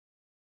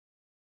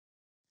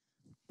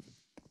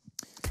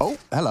Oh,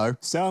 hello.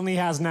 Certainly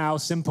has now.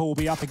 Simple will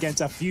be up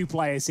against a few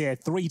players here,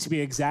 3 to be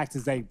exact,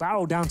 as they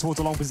barrel down towards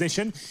a long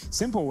position.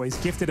 Simple is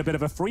gifted a bit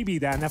of a freebie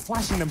there, and they're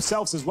flashing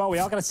themselves as well. We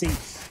are going to see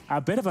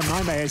a bit of a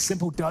nightmare as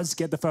Simple does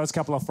get the first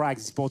couple of frags.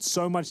 He's bought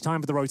so much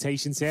time for the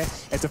rotations here.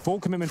 It's a full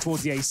commitment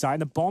towards the A side,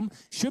 and the bomb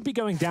should be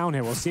going down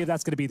here. We'll see if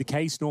that's going to be the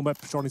case. Norma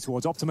patrolling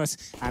towards Optimus,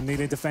 and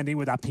Neely defending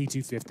with that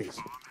P250.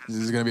 This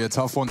is going to be a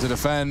tough one to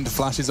defend.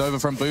 Flashes over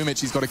from Boomich.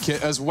 He's got a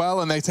kit as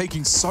well, and they're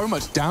taking so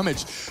much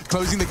damage.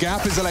 Closing the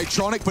gap is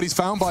Electronic, but he's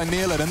found by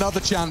Nealon. Another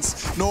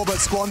chance. Norbert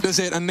squanders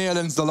it, and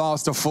Nealon's the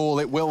last to fall.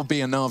 It will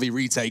be a NaVi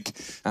retake,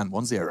 and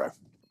 1-0.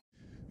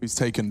 Who's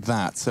taken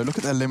that? So look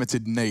at their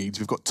limited nades.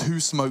 We've got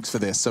 2 smokes for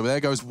this. So there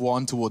goes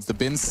one towards the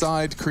bin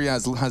side.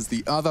 Kriaz has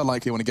the other,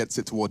 likely when he gets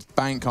it towards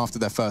Bank after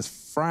their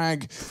first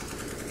frag.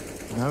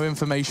 No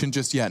information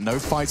just yet. No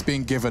fights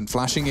being given.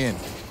 Flashing in.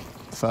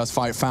 First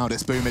fight found.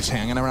 It's Boomich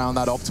hanging around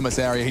that Optimus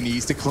area. He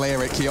needs to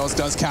clear it. Kios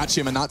does catch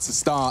him, and that's the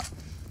start.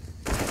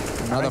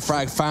 Another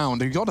frag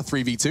found. He got a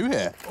 3v2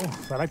 here.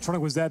 Oh,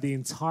 Electronic was there the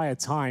entire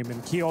time,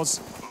 and Kios,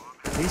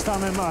 he's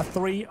found him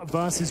 3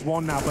 versus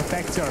 1 now.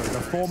 Perfecto,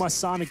 the former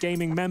Syman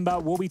Gaming member,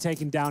 will be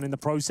taken down in the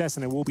process,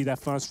 and it will be their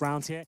first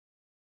round here.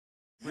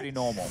 Pretty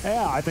normal.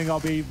 Yeah, I think I'll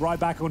be right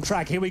back on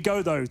track. Here we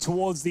go, though,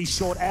 towards the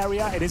short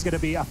area. It is going to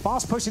be a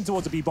fast push in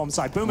towards the B-bomb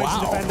side. Boomich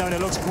to defend, though, and it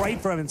looks great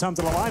for him in terms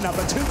of the lineup.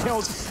 But 2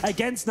 kills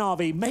against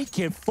NaVi, make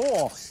it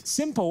 4.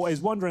 Simple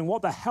is wondering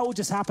what the hell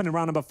just happened in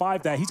round number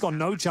 5 there. He's got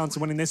no chance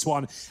of winning this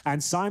one.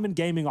 And Syman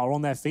Gaming are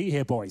on their feet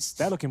here, boys.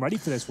 They're looking ready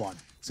for this one.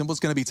 Simple's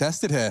going to be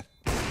tested here.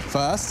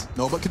 First,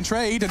 Norbert can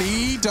trade, and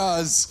he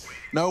does.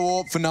 No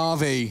AWP for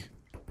NaVi.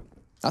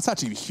 That's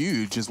actually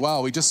huge as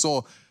well. We just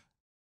saw...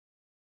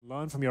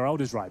 Learn from your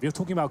elders, right? If you're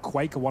talking about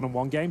Quake, a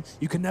one-on-one game,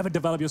 you can never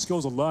develop your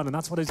skills or learn, and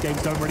that's why those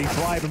games don't really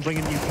thrive and bring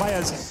in new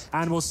players.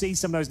 And we'll see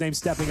some of those names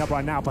stepping up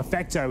right now.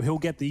 Perfecto, he'll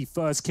get the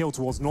first kill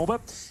towards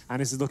Norbert,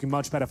 and this is looking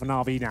much better for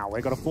NaVi now.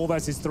 They've got a 4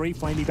 versus 3,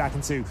 flamie back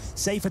into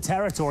safer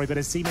territory, but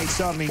his teammates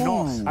certainly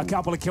not. A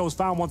couple of kills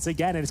found once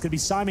again, and it's going to be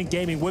Syman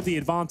Gaming with the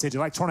advantage.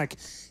 Electronic,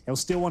 he'll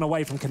steal one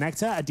away from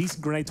Connector. A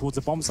decent grenade towards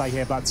the bomb site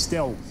here, but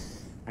still...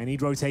 I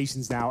need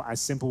rotations now, as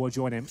Simple will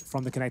join him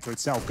from the connector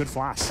itself. Good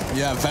flash.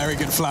 Yeah, very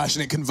good flash,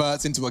 and it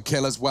converts into a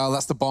kill as well.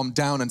 That's the bomb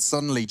down, and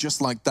suddenly,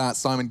 just like that,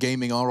 Syman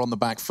Gaming are on the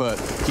back foot.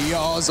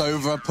 Kios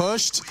over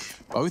pushed.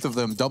 Both of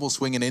them double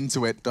swinging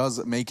into it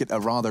does make it a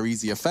rather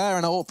easy affair,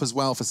 and AWP as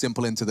well for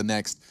Simple into the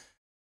next.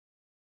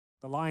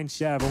 The lion's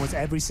share of almost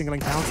every single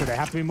encounter. They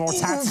have to be more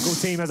tactical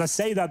team. As I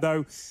say that,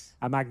 though,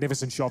 a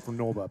magnificent shot from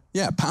Norbert.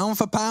 Yeah, pound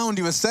for pound,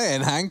 you were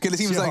saying, Hank. And it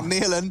seems like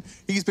Nealon,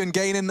 he's been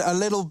gaining a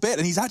little bit,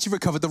 and he's actually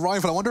recovered the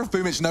rifle. I wonder if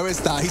Boomich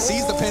noticed that. He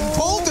sees the pin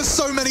pulled to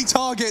so many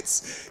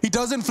targets. He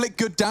does inflict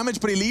good damage,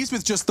 but he leaves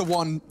with just the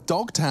 1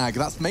 dog tag.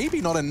 That's maybe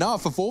not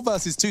enough for 4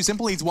 versus 2.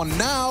 Simple needs 1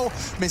 now.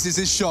 Misses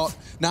his shot.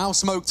 Now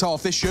smoked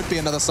off. This should be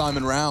another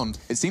Syman round.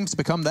 It seems to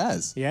become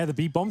theirs. Yeah, the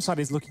B-bomb side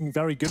is looking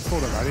very good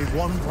for them. I mean,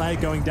 1 player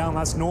going down,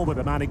 that's Norbert.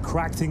 The man who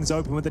cracked things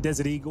open with the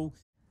Desert Eagle.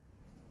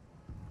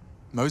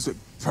 Mo's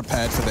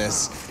prepared for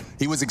this.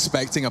 He was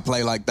expecting a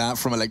play like that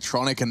from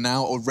Electronic, and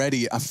now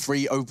already a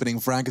free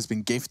opening frag has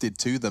been gifted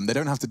to them. They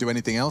don't have to do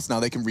anything else now.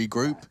 They can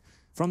regroup.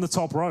 From the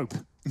top rope.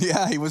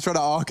 Yeah, he was trying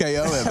to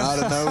RKO him out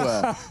of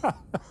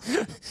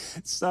nowhere.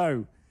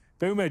 So,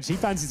 Boomich, he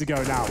fancies to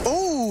go now.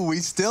 Oh, he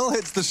still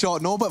hits the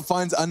shot. Norbert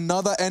finds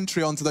another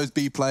entry onto those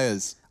B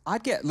players.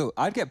 I'd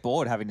get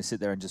bored having to sit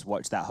there and just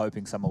watch that,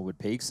 hoping someone would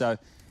peek. So.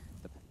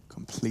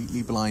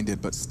 Completely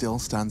blinded, but still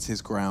stands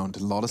his ground.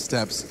 A lot of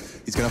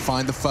steps. He's going to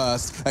find the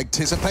first,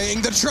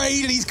 anticipating the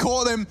trade, and he's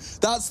caught him.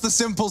 That's the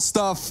simple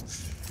stuff.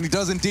 And he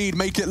does indeed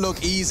make it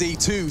look easy,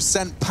 too.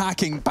 Sent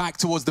packing back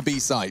towards the B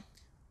site.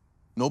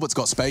 Norbert's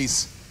got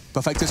space.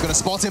 Perfecto's going to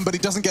spot him, but he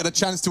doesn't get a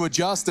chance to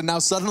adjust. And now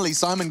suddenly,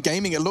 Syman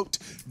Gaming, it looked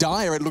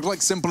dire. It looked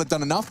like Simple had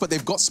done enough, but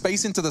they've got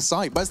space into the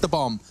site. Where's the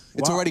bomb?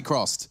 It's already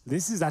crossed.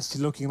 This is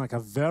actually looking like a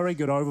very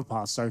good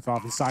overpass so far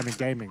for Syman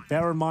Gaming.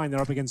 Bear in mind,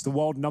 they're up against the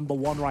world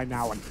 #1 right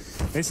now, and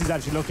this is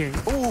actually looking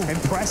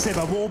impressive.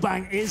 A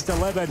wallbang is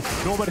delivered.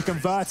 Norbert to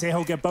convert it.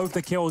 He'll get both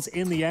the kills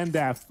in the end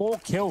there. 4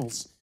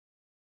 kills.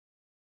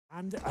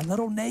 And a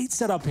little nade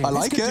set up here.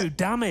 This could do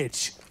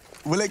damage.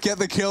 Will it get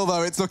the kill,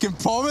 though? It's looking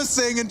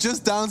promising, and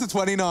just down to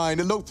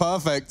 29. It looked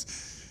perfect.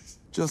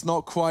 Just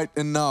not quite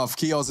enough.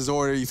 Kios has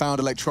already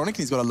found Electronic.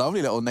 He's got a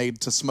lovely little nade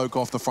to smoke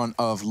off the front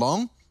of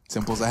Long.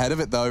 Simple's ahead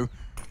of it, though.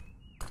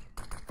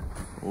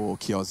 Oh,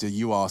 Kios,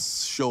 you are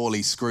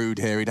surely screwed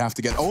here. He'd have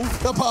to get... Oh,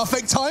 the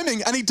perfect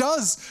timing! And he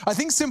does! I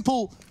think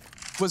Simple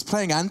was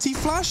playing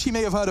anti-flash. He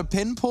may have heard a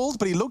pin pulled,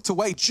 but he looked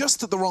away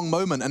just at the wrong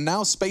moment, and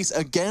now space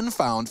again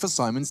found for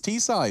Syman's T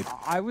side.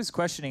 I was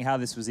questioning how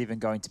this was even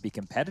going to be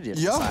competitive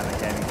for Syman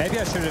Gaming. Maybe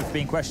I should have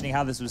been questioning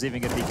how this was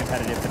even going to be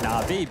competitive for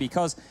NaVi,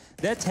 because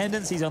their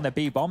tendencies on their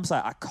B-bomb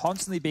side are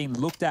constantly being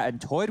looked at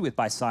and toyed with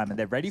by Syman.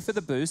 They're ready for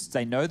the boosts.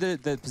 They know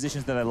the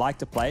positions that they like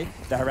to play.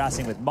 They're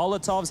harassing with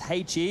Molotovs,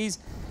 HEs,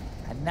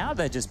 and now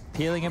they're just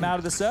peeling him out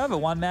of the server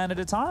 1 man at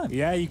a time.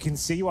 Yeah, you can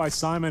see why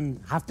Syman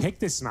have picked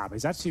this map.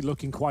 It's actually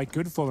looking quite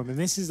good for them. And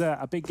this is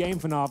a big game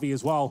for NaVi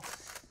as well.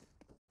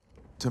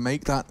 to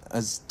make that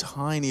as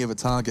tiny of a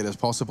target as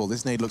possible.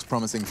 This nade looks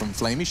promising from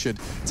flamie. Should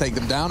take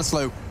them down,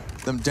 slow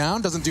them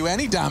down, doesn't do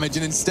any damage,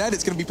 and instead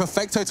it's going to be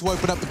perfecto to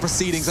open up the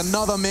proceedings.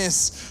 Another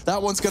miss. That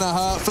one's going to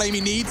hurt.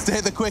 flamie needs to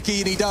hit the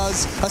quickie, and he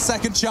does. A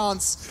second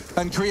chance,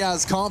 and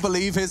Kriaz can't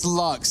believe his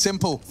luck.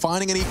 Simple,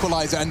 finding an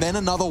equalizer, and then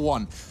another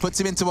one. Puts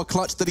him into a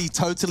clutch that he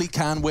totally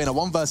can win. A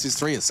 1 versus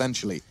 3,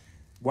 essentially.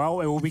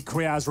 Well, it will be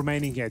Kriaz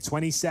remaining here.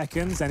 20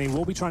 seconds, and he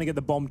will be trying to get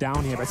the bomb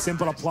down here. But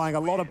Simple applying a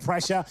lot of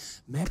pressure,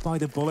 met by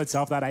the bullets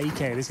of that AK.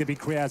 This is going to be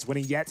Kriaz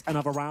winning yet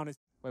another round.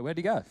 Wait, where'd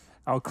he go?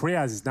 Oh,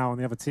 Kriaz is now on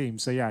the other team,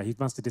 so yeah, he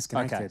must have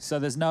disconnected. Okay, so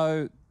there's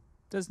no...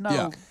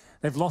 Yeah.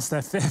 They've lost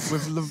their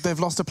fifth. They've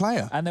lost a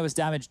player. And there was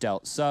damage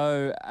dealt.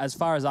 So as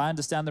far as I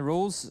understand the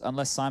rules,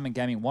 unless Syman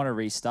Gaming want to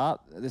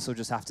restart, this will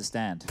just have to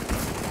stand.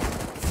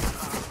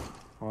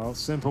 Well,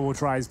 Simple will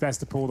try his best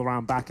to pull the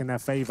round back in their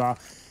favor.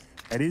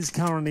 It is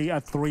currently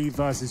a 3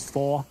 versus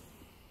 4.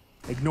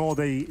 Ignore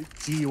the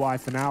GUI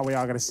for now. We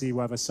are going to see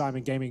whether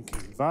Syman Gaming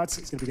converts.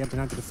 It's going to be the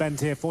Emperor to defend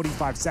here.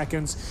 45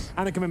 seconds.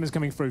 And the commitment's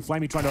coming through.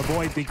 flamie trying to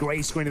avoid the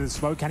grey screen of the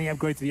smoke. Can he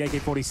upgrade to the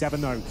AK-47?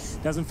 No.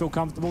 Doesn't feel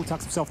comfortable.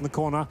 Tucks himself in the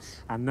corner.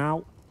 And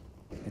now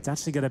it's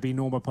actually going to be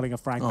Norma pulling a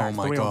frag back. Oh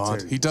my 3 God. on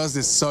 2. He does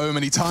this so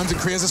many times,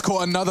 and Kriaz has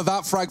caught another.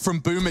 That frag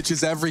from boomich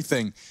is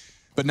everything.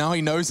 But now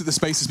he knows that the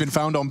space has been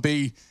found on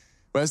B.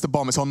 Where's the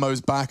bomb? It's on Mo's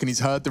back, and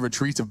he's heard the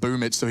retreat of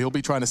boomich, so he'll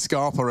be trying to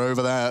scarper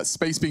over there.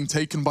 Space being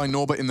taken by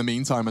Norbert in the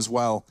meantime as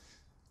well.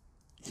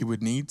 He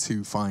would need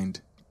to find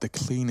the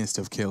cleanest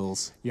of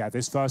kills. Yeah,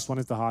 this first one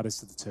is the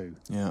hardest of the 2.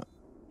 Yeah.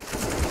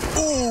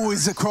 Oh,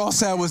 his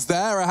crosshair was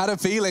there. I had a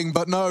feeling,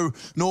 but no.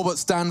 Norbert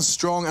stands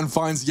strong and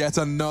finds yet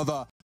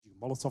another.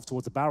 Molotov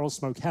towards the barrel,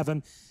 smoke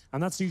heaven,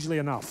 and that's usually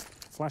enough.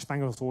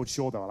 Flashbang towards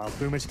shore, though, allows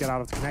boomich to get out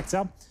of the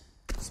connector.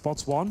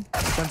 Spots one,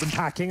 sends him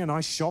packing. A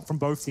nice shot from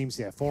both teams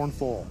here, 4 on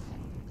 4.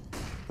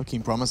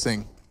 Looking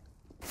promising.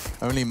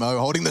 Only Mo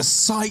holding the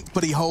sight,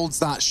 but he holds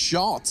that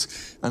shot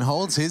and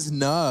holds his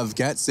nerve.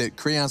 Gets it.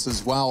 Kriaz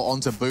as well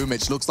onto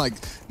boomich. Looks like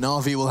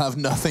NaVi will have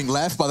nothing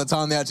left by the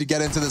time they actually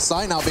get into the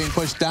site. Now being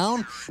pushed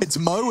down. It's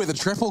Mo with a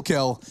triple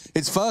kill.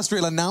 His first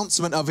real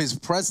announcement of his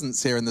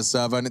presence here in the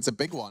server, and it's a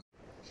big one.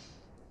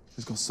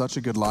 He's got such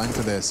a good line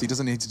for this. He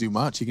doesn't need to do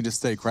much. He can just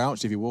stay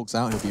crouched. If he walks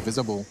out, he'll be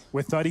visible.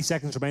 With 30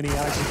 seconds remaining,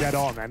 actually dead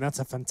on, and that's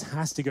a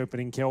fantastic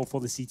opening kill for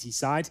the CT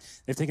side.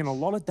 They've taken a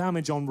lot of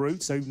damage en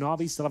route, so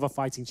NaVi still have a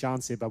fighting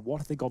chance here, but what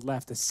have they got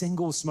left? A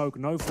single smoke,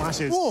 no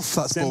flashes. Oof,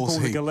 that's Simple to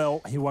ballsy.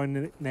 Galil, he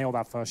won't nail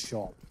that first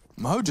shot.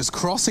 Mo just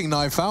crossing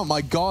knife out.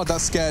 My God, that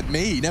scared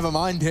me. Never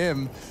mind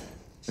him.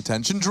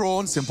 Attention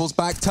drawn, Simple's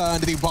back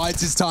turned, and he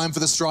bides his time for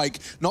the strike.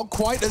 Not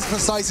quite as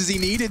precise as he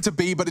needed to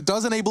be, but it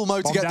does enable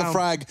Mo to get the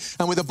frag.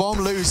 And with a bomb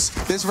loose,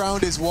 this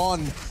round is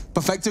won.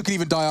 Perfecto can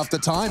even die after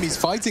time. He's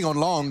fighting on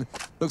long.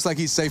 Looks like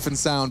he's safe and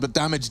sound, but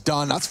damage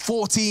done. That's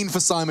 14 for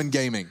Syman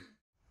Gaming.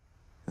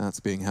 That's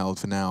being held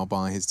for now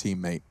by his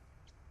teammate.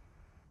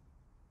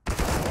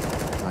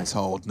 Nice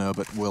hold.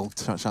 Norbert will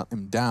shut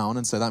him down,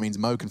 and so that means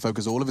Mo can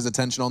focus all of his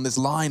attention on this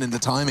line and the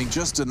timing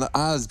just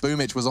as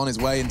boomich was on his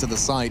way into the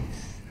site.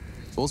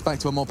 Falls back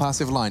to a more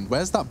passive line.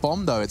 Where's that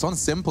bomb, though? It's on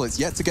Simple. It's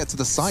yet to get to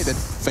the site. They're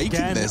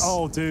faking this.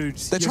 Oh, dude.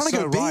 They're trying to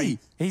go B.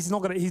 He's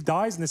not going to... He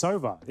dies and it's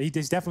over.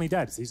 He's definitely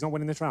dead. He's not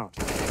winning this round.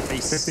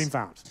 15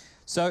 found.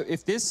 So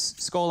if this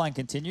scoreline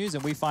continues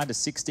and we find a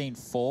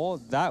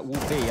 16-4, that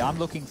will be... I'm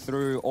looking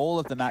through all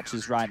of the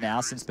matches right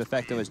now since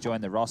Perfecto has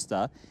joined the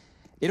roster.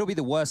 It'll be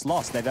the worst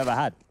loss they've ever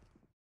had.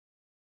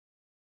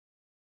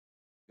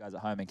 Guys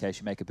at home, in case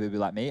you make a boo-boo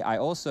like me. I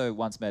also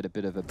once made a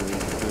bit of a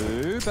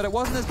boo-boo, but it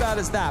wasn't as bad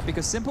as that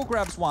because Simple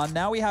grabs 1.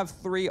 Now we have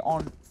 3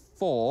 on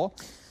 4.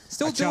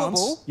 Still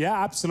doable. Yeah,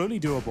 absolutely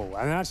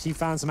doable. And actually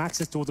found some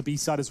access towards the B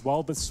side as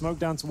well, but smoke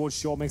down towards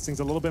short makes things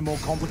a little bit more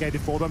complicated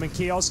for them. And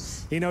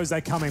Kios, he knows they're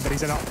coming, but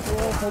he's in an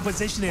awful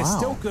position here. Wow.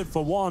 Still good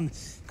for 1.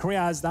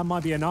 Kriaz, that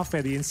might be enough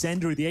here. The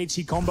incendiary, the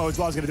HE combo as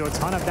well is going to do a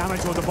ton of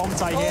damage with the bomb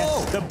site here.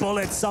 The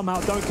bullets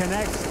somehow don't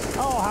connect.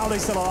 Oh, how are they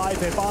still alive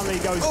here? Finally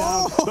goes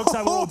down. Looks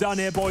like we're all done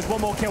here, boys.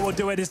 1 more kill will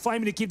do it. His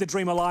flamie to keep the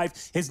dream alive.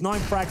 His 9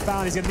 frag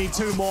found. He's going to need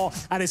 2 more,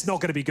 and it's not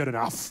going to be good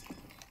enough.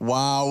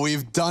 Wow,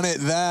 we've done it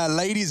there.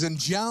 Ladies and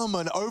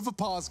gentlemen,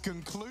 Overpass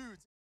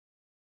concludes.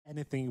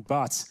 Anything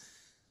but.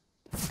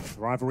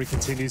 The rivalry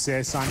continues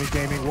here. Syman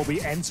Gaming will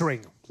be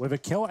entering with a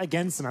kill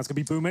against them. That's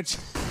going to be boomich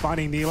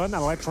finding Nealon, and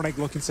Electronic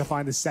looking to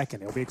find the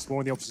second. He'll be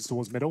exploring the options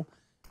towards middle.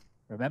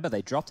 Remember,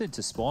 they dropped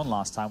into spawn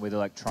last time with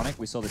Electronic.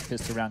 We saw this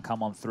pistol round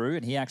come on through,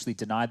 and he actually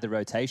denied the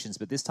rotations.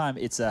 But this time,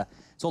 it's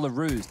all a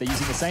ruse. They're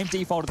using the same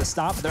default at the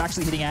start, but they're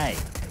actually hitting A.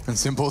 And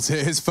Simple's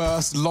here, his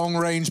first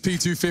long-range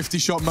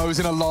P250 shot. Mo's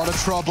in a lot of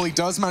trouble. He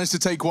does manage to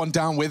take 1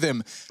 down with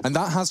him. And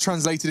that has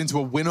translated into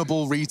a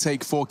winnable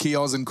retake for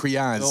Kios and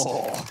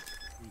Kriaz.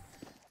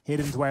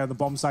 Hidden away on the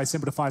bomb side,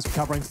 Simplifies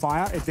covering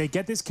fire. If they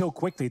get this kill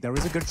quickly, there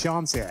is a good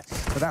chance here.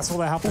 But that's all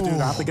they have to do. They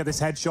have to get this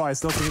headshot.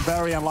 It's looking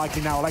very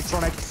unlikely now.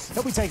 Electronic,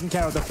 he'll be taking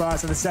care of the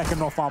first, and the second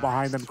not far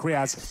behind them.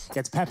 Kriaz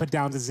gets peppered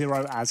down to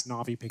 0 as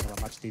NaVi picking up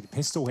a much-needed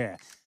pistol here.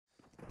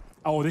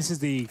 Oh, this is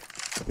the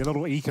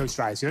little eco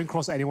strategy. You don't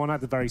cross anyone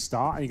at the very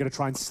start, and you're going to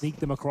try and sneak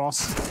them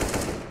across.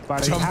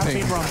 But he has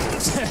been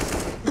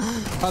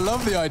rumbled. I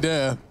love the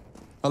idea.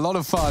 A lot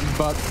of fun,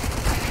 but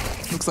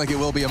looks like it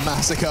will be a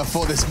massacre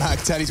for this Mag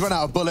 10. He's run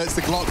out of bullets.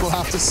 The Glock will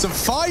have to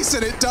suffice,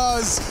 and it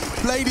does.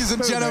 Ladies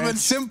and gentlemen,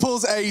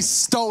 Simple's ace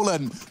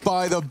stolen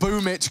by the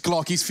Boomich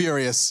Glock. He's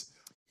furious.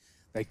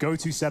 Their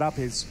go-to setup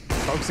is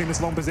focusing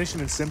this long position,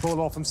 and Simple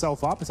will off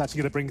himself up. It's actually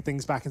going to bring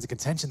things back into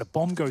contention. The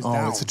bomb goes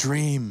down. Oh, it's a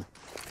dream.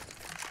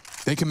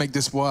 They can make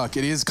this work.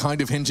 It is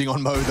kind of hinging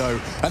on Mo, though.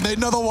 And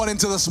another one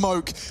into the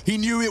smoke. He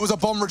knew it was a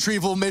bomb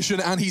retrieval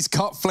mission, and he's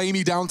cut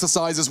flamie down to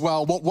size as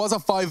well. What was a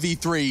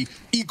 5v3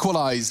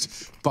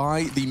 equalized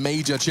by the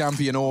major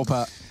champion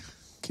Orpa.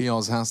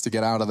 Kios has to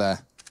get out of there.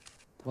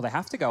 Well, they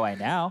have to go A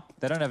now.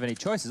 They don't have any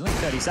choice. There's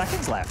only 30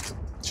 seconds left.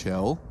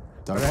 Chill.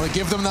 Don't want to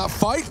give them that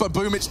fight, but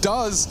Boomich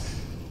does.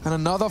 And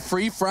another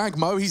free frag.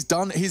 Mo, he's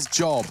done his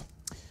job.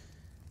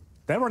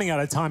 They're running out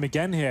of time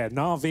again here.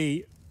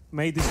 NaVi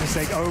made this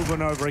mistake over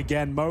and over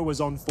again. Mo was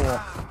on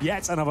for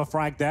yet another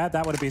frag there.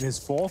 That would have been his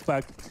fourth,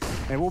 but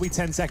there will be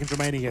 10 seconds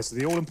remaining here. So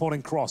the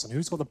all-important cross. And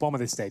who's got the bomb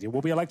at this stage? It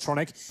will be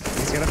Electronic.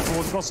 He's going to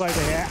forward cross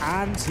over here,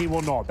 and he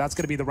will not. That's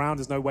going to be the round.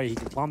 There's no way he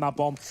can plant that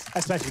bomb,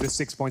 especially with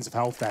 6 points of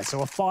health there.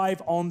 So a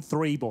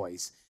 5-on-3,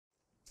 boys.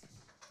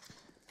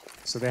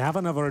 So they have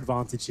another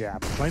advantage here.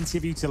 Plenty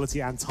of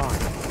utility and time.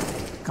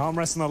 Can't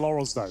rest on the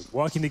laurels, though.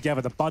 Working together,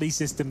 the buddy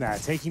system there.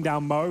 Taking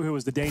down Mo, who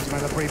was the danger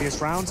man in the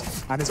previous round,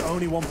 and there's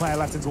only one player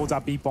left in towards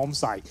that B bomb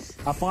site.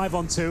 A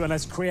 5-on-2,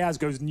 unless Kriaz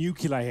goes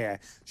nuclear here,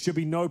 should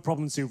be no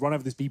problem to run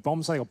over this B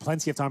bomb site. Or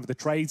plenty of time for the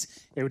trades.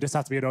 It would just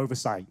have to be an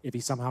oversight if he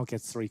somehow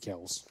gets 3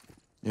 kills.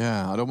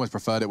 Yeah, I'd almost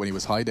preferred it when he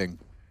was hiding.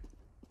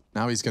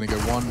 Now he's going to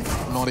go one,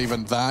 not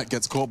even that.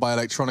 Gets caught by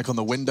Electronic on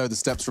the window. The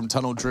steps from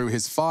Tunnel drew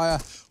his fire,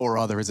 or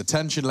rather his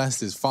attention,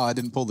 lest his fire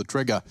didn't pull the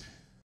trigger.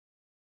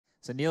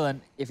 So Nealon,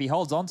 if he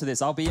holds on to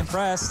this, I'll be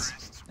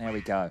impressed. There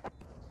we go.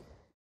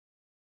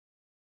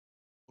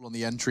 On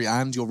the entry,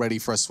 and you're ready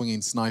for a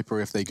swinging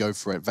sniper if they go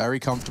for it. Very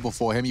comfortable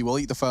for him. He will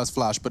eat the first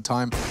flash, but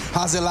time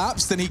has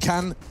elapsed, and he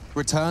can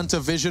return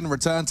to vision,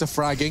 return to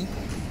fragging.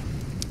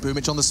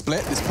 Boomich on the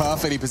split is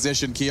perfectly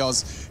positioned.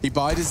 Kios, he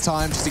bided his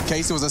time just in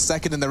case there was a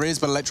second, and there is,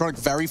 but Electronic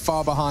very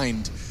far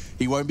behind.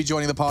 He won't be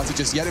joining the party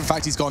just yet. In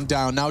fact, he's gone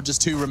down. Now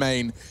just 2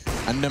 remain.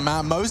 And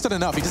Mo's done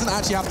enough. He doesn't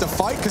actually have to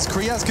fight because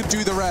Kriaz can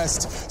do the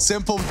rest.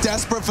 Simple,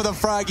 desperate for the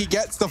frag. He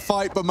gets the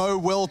fight, but Mo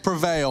will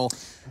prevail.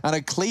 And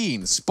a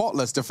clean,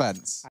 spotless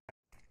defense.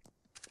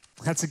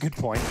 That's a good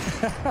point.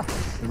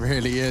 It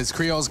really is.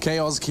 Krios,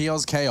 chaos,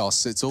 Kios,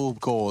 chaos. It's all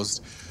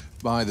caused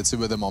by the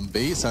 2 of them on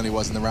B. It certainly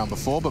was in the round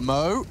before, but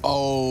Mo,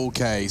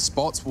 okay,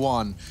 spots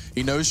 1.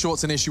 He knows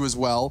short's an issue as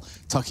well.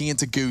 Tucking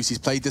into Goose, he's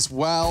played this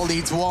well,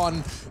 needs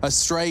 1. A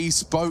stray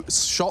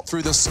shot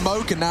through the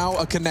smoke, and now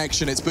a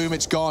connection. It's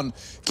Boomich gone.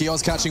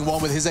 Kios catching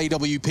 1 with his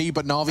AWP,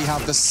 but NaVi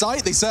have the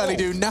sight. They certainly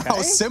do now.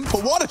 Okay.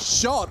 Simple, what a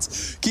shot.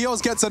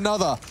 Kios gets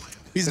another.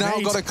 He's now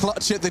got to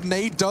clutch it. The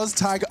nade does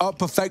tag up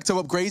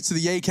perfecto upgrades to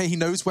the AK. He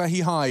knows where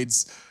he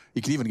hides.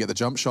 He could even get the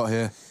jump shot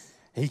here.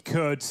 He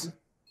could.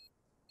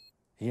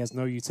 He has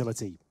no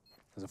utility.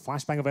 There's a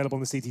flashbang available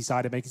on the CT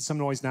side. They're making some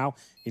noise now.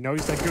 He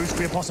knows that Goose could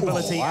be a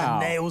possibility and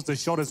nails the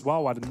shot as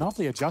well. What a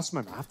lovely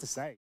adjustment, I have to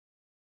say.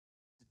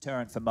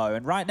 Deterrent for Mo,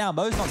 and right now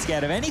Mo's not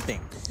scared of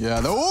anything.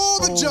 Yeah,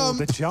 the jump!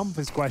 The jump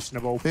is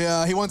questionable.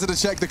 Yeah, he wanted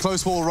to check the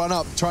close wall run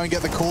up, try and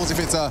get the calls if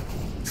it's a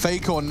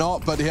fake or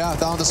not, but yeah,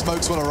 down the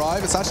smokes will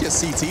arrive. It's actually a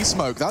CT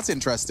smoke. That's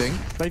interesting.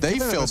 They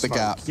filled the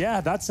gap. Yeah,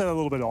 that's a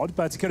little bit odd,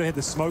 but could have hit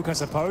the smoke, I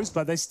suppose,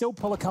 but they still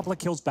pull a couple of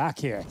kills back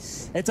here.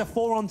 It's a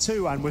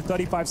 4-on-2, and with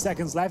 35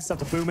 seconds left, it's up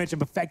to Boomich and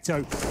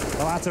Perfecto,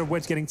 the latter of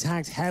which getting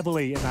tagged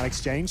heavily in that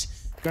exchange.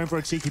 Going for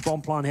a cheeky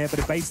bomb plant here, but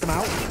it baits them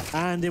out,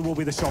 and it will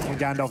be the shot from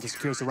Gandalf to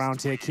secure us the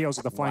round here. Kios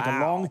with the flank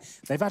along.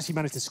 They've actually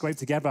managed to scrape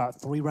together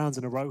 3 rounds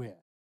in a row here.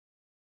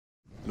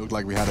 Looked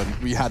like we had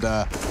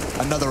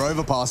another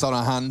overpass on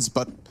our hands,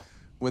 but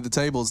with the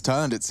tables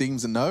turned, it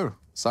seems no.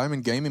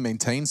 Syman Gaming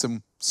maintains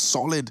some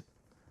solid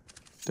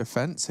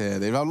defense here.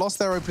 They've lost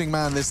their opening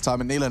man this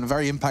time, and Nealon, a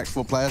very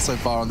impactful player so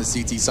far on the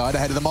CT side.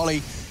 Ahead of the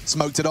molly,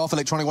 smoked it off.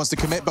 Electronic wants to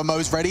commit, but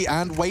Mo's ready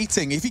and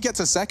waiting. If he gets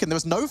a second, there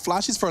was no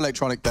flashes for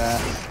Electronic there,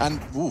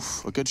 and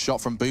oof, a good shot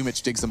from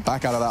Boomich digs them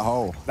back out of that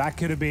hole. That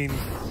could have been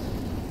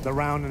the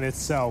round in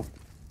itself.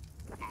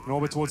 An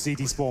orbit towards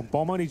CT spawn.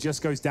 Bomb only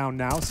just goes down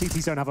now.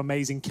 CTs don't have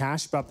amazing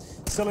cash, but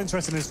still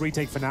interested in his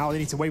retake for now. They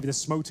need to wait for the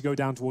smoke to go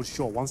down towards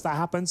short. Once that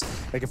happens,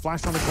 they can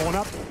flash around the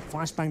corner.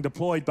 Flashbang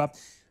deployed, but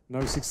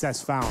no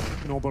success found.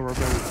 Norba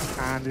removed,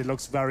 and it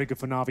looks very good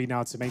for NaVi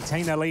now to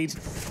maintain their lead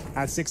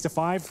at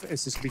 6-5.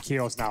 It's just going to be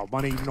Kios now.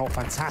 Money not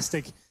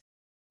fantastic.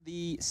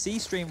 The C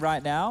stream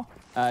right now,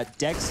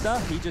 Dexter,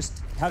 he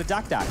just had a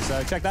dak,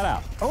 so check that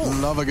out. Oh,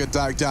 love a good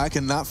dak,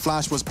 and that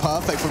flash was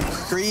perfect from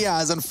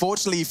Kriaz.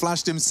 Unfortunately, he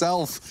flashed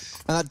himself,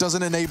 and that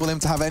doesn't enable him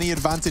to have any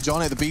advantage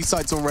on it. The B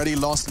site's already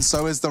lost, and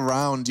so is the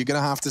round. You're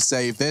going to have to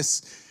save.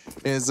 This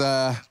is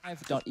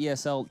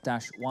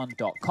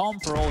live.esl-1.com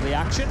for all the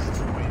action.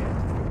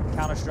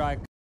 Counter-Strike.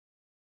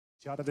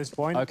 Shot at this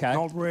point. Okay.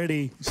 Not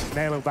really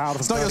nailed out.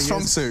 It's not your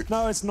strong suit.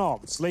 No, it's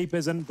not. Sleep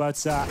isn't, but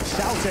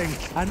shouting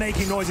and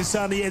making noises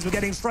certainly is. We're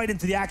getting straight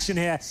into the action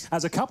here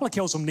as a couple of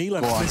kills from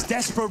Neelan. This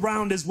desperate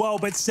round as well,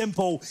 but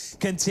Simple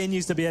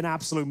continues to be an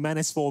absolute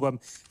menace for them.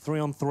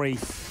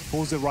 3-on-3,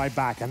 pulls it right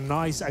back. A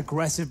nice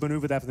aggressive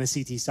maneuver there from the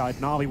CT side.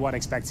 NaVi weren't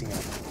expecting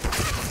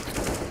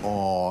it.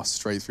 Oh,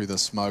 straight through the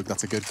smoke.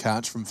 That's a good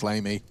catch from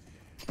flamie.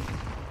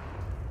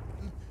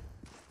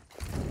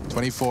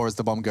 24 as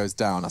the bomb goes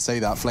down. I say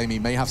that, flamie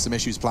may have some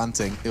issues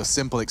planting. It was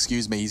Simple,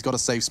 excuse me. He's got a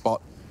safe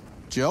spot.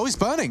 Joe is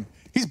burning.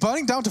 He's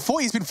burning down to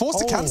 40. He's been forced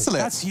to cancel it.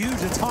 That's huge.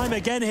 The time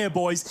again here,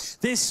 boys.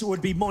 This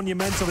would be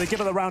monumental. They give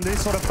it the round in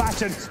this sort of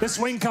fashion. The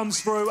swing comes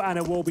through, and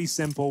it will be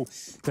Simple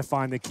to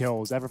find the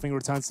kills. Everything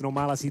returns to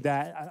normality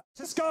there.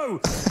 Just go!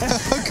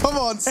 Come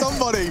on,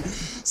 somebody.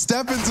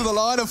 Step into the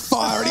line of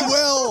fire, and he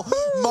will.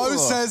 Mo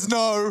says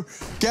no.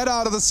 Get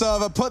out of the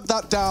server. Put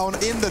that down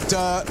in the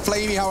dirt.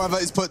 flamie, however,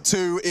 is put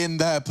 2 in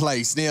their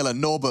place. Neil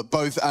and Norbert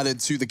both added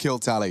to the kill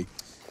tally.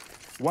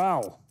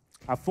 Wow.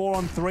 A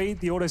 4-on-3,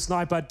 the auto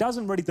sniper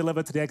doesn't really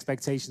deliver to the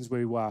expectations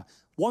we were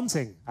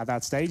wanting at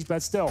that stage,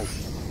 but still,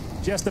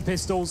 just the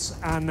pistols,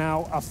 and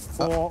now a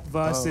 4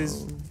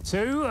 versus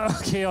 2.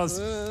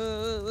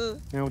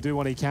 Kios, he'll do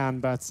what he can,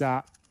 but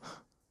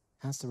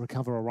has to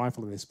recover a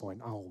rifle at this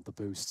point. Oh, the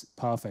boost,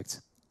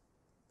 perfect.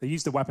 They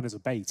used the weapon as a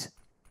bait.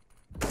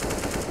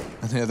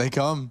 And here they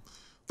come,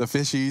 the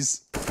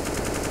fishies,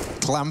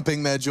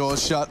 clamping their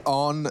jaws shut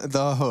on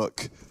the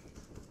hook.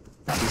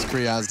 Because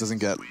Kriaz doesn't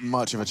get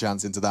much of a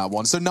chance into that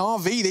one. So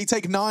NaVi, they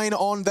take 9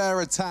 on their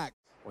attack.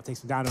 Or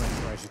takes them down to it,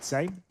 I should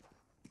say.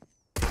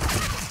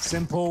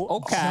 Simple.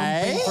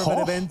 Okay. Jumping for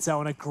a bit of intel,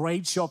 and a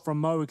great shot from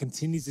Mo, who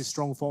continues his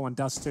strong form and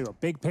does too. A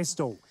big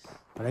pistol,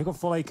 but they've got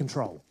full A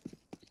control.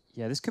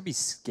 Yeah, this could be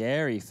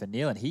scary for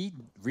Neil, and he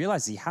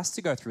realizes he has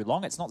to go through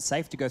long. It's not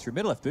safe to go through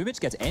middle. If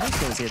Boomich gets any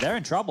kills here, they're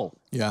in trouble.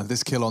 Yeah,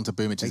 this kill onto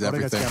Boomich is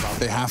everything.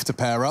 They have to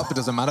pair up. It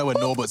doesn't matter when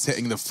Norbert's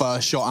hitting the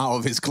first shot out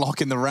of his clock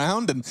in the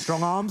round, and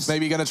strong arms.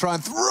 Maybe going to try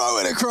and throw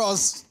it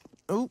across.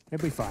 Oh,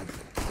 it'll be fine.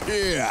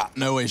 Yeah,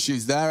 no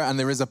issues there, and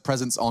there is a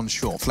presence on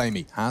shore.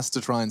 flamie has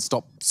to try and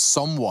stop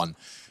someone.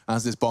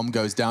 As this bomb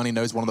goes down, he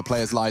knows one of the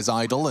players lies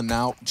idle, and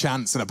now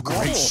chance and a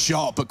great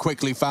shot, but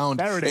quickly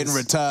found in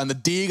return. The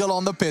deagle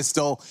on the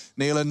pistol.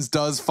 Neelands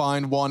does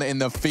find one in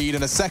the feed,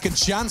 and a second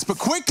chance, but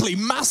quickly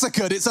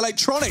massacred. It's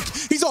electronic.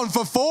 He's on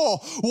for 4.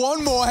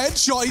 One more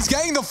headshot. He's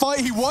getting the fight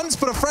he wants,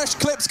 but a fresh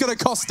clip's going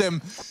to cost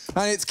him.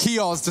 And it's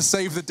Kios to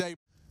save the day.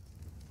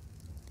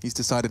 He's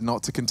decided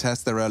not to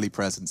contest their early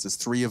presence. There's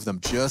 3 of them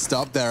just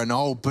up there, and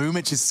oh,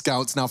 Boomich's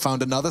scouts now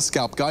found another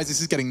scalp. Guys,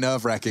 this is getting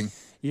nerve-wracking.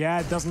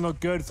 Yeah, it doesn't look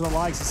good for the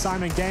likes of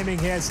Syman Gaming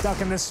here,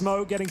 stuck in the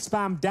smoke, getting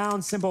spammed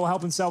down. Simple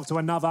help himself to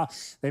another.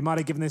 They might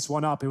have given this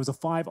one up. It was a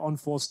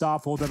 5-on-4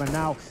 start for them, and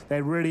now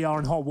they really are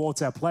in hot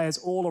water. Players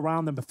all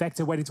around them.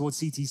 Perfecto waiting towards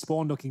CT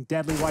spawn, looking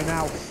deadly right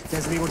now.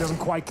 Desert Eagle doesn't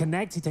quite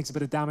connect. He takes a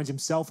bit of damage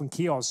himself, and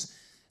Kios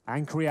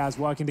and Kriaz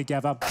working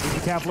together. Be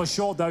careful of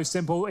short, though.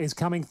 Simple is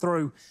coming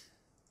through,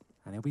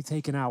 and he'll be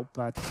taken out,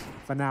 but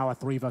for now, a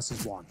 3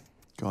 versus 1.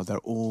 God, they're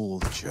all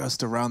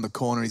just around the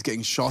corner. He's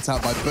getting shot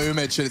at by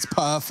Boomich, and it's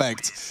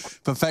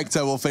perfect.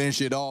 Perfecto will finish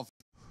it off.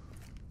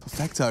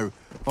 Perfecto.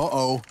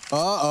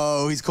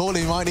 Uh-oh. He's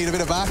calling. He might need a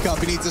bit of backup.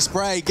 He needs a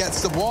spray.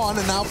 Gets the one,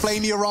 and now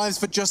flamie arrives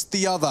for just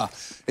the other.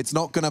 It's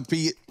not going to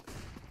be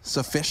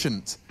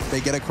sufficient. They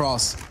get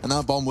across, and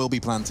that bomb will be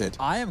planted.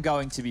 I am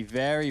going to be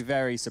very,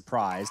 very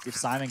surprised if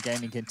Syman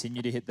Gaming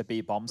continue to hit the B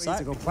bomb site.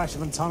 They've got pressure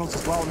from tunnels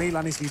as well.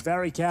 Neelan needs to be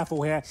very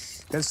careful here.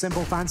 There's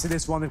Simple fancy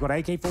this one. They've got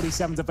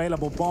AK-47s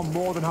available. Bomb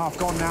more than half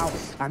gone now,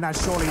 and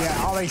that's surely it.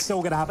 Are they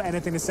still going to have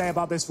anything to say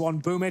about this one?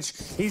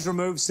 Boomich, he's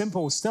removed.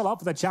 Simple still up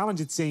for the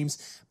challenge, it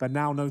seems, but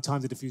now no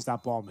time to defuse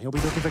that bomb. He'll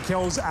be looking for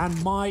kills, and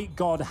my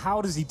God,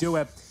 how does he do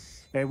it?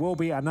 It will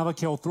be another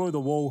kill through the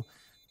wall.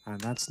 And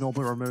that's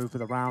Norbert removed, but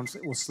the round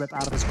will slip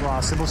out of his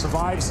grasp. Simple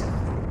survives.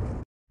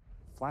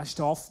 Flashed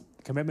off.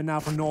 Commitment now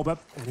from Norbert,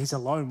 and he's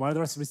alone. Where are the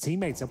rest of his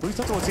teammates? So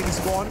boost up towards City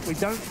Spawn. We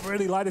don't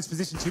really like this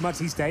position too much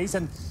these days,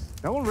 and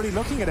no one really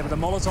looking at it, but the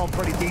Molotov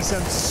pretty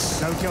decent.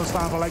 No kills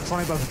found for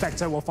Electronic, but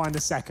Perfecto will find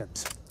a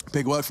second.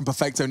 Big work from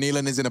Perfecto.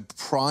 Neelan is in a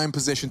prime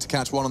position to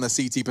catch one on the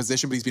CT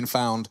position, but he's been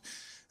found.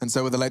 And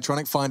so with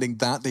Electronic finding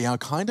that, they are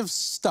kind of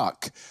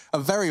stuck. A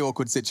very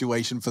awkward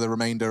situation for the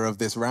remainder of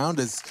this round,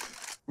 as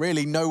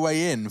really no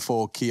way in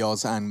for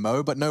Kios and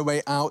Mo, but no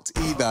way out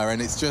either.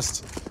 And it's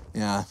just,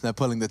 yeah, they're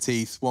pulling the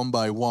teeth one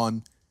by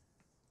one.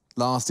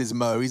 Last is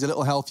Mo. He's a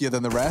little healthier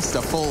than the rest.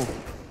 A full,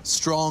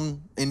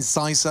 strong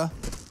incisor.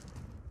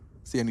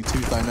 It's the only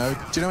tooth I know.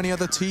 Do you know any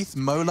other teeth?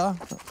 Molar?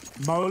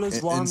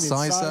 Molar's one.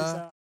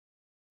 Incisor.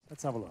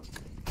 Let's have a look.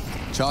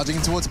 Charging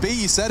towards B,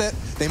 you said it.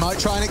 They might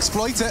try and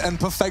exploit it, and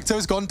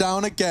Perfecto's gone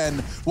down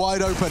again.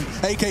 Wide open.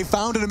 AK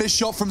found and a missed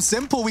shot from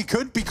Simple. We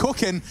could be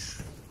cooking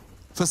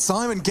for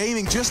Syman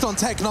Gaming just on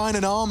Tech 9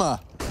 and armor.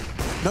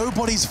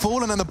 Nobody's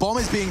fallen and the bomb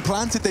is being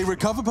planted. They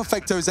recover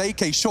Perfecto's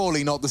AK.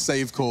 Surely not the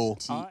save call.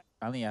 I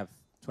only have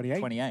 28.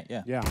 28,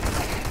 yeah. Yeah.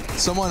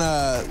 Someone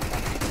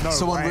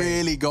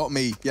really got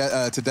me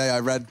today. I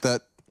read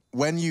that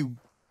when you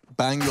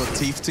bang your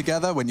teeth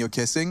together when you're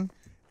kissing,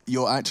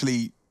 you're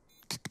actually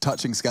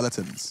touching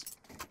skeletons.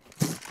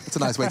 It's a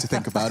nice way to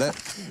think about it.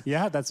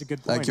 Yeah, that's a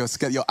good point.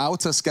 Like your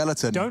outer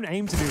skeleton. Don't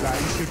aim to do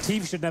that. Your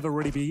teeth should never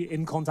really be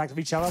in contact with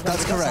each other.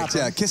 That's correct,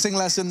 yeah. Kissing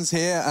lessons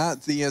here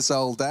at the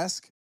ESL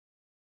desk.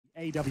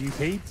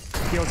 AWP.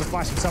 He wants to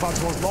flash himself out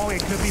towards long.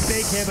 It could be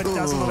big here, but it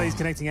doesn't look like he's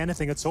connecting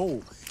anything at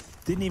all.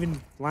 Didn't even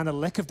land a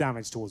lick of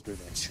damage towards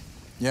boomich.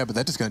 Yeah, but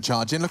they're just going to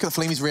charge in. Look at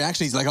the flamie's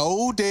reaction. He's like,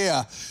 oh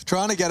dear.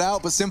 Trying to get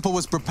out, but Simple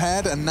was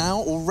prepared, and now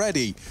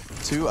already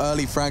 2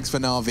 early frags for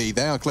NaVi.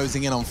 They are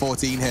closing in on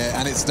 14 here,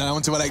 and it's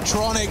down to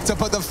Electronic to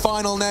put the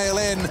final nail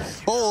in.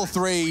 All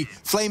 3.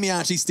 flamie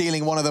actually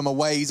stealing one of them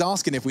away. He's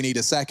asking if we need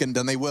a second,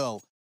 and they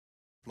will.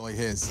 Deploy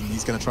his, and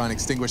he's going to try and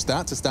extinguish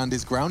that to stand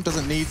his ground.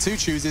 Doesn't need to,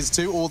 chooses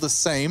to, all the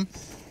same.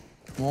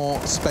 More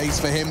space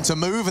for him to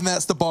move, and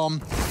that's the bomb.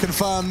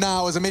 Confirmed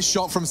now as a missed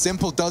shot from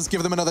Simple does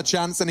give them another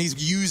chance, and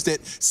he's used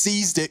it,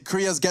 seized it.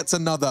 Kriaz gets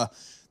another.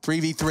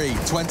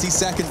 3v3, 20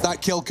 seconds.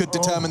 That kill could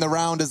determine the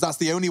round, as that's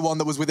the only one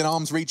that was within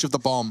arm's reach of the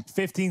bomb.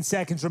 15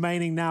 seconds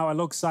remaining now. It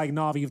looks like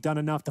NaVi have done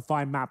enough to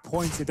find map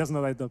points. It doesn't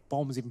look like the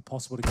bomb is even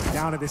possible to get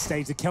down at this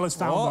stage. The killer's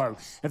found though.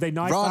 If they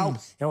knife out,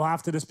 he'll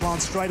have to just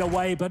plant straight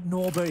away, but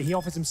Norbert, he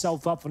offers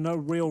himself up for no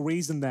real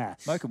reason there.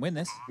 Mo can win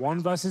this.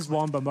 1 versus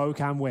 1, but Mo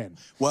can win.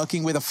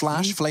 Working with a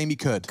flash, flamie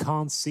could.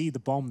 Can't see the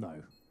bomb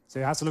though. So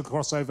he has to look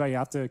crossover. You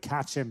have to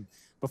catch him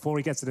before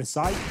he gets to the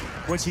site,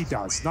 which he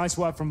does. Nice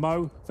work from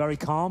Mo. Very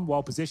calm,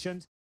 well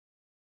positioned.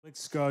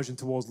 Excursion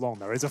towards long.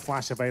 There is a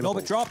flash available.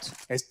 Norbert dropped.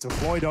 It's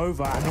deployed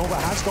over, and Norbert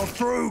has got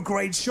through.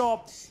 Great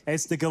shot.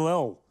 It's the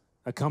Galil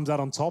that comes out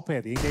on top here.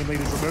 The in-game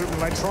leader's removed.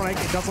 Electronic.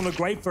 It doesn't look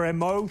great for him.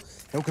 Mo,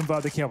 he'll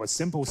convert the kill. But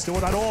Simple still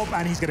with that orb,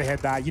 and he's going to hit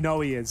that. You know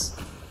he is.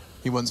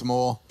 He wants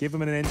more. Give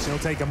him an inch, he'll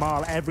take a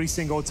mile every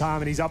single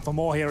time, and he's up for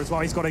more here as well.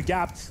 He's got a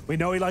gap. We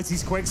know he likes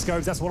these quick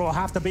scopes. That's what it'll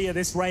have to be at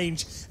this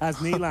range, as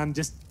Nilan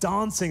just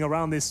dancing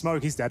around this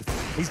smoke. He's dead.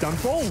 He's done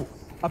full.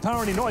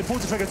 Apparently not. He pulled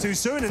the trigger too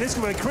soon, and this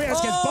is where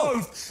Kriaz gets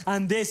both.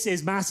 And this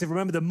is massive.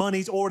 Remember, the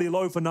money's already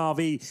low for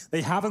NaVi.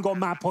 They haven't got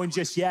map point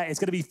just yet.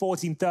 It's going to be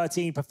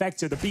 14-13.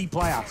 Perfecto, the B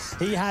player.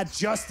 He had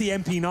just the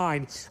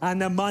MP9,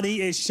 and the money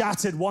is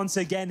shattered once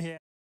again here.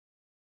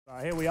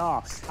 Here we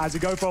are, as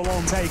we go for a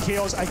long take.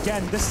 Heels,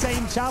 again, the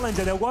same challenge,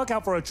 and they'll work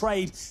out for a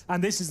trade,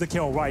 and this is the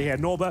kill right here.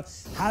 Norbert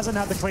hasn't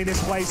had the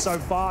cleanest play so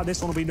far.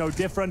 This one will be no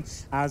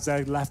different, as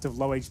they're left of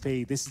low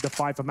HP. This is the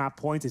fight for map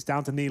point. It's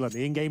down to Nilan,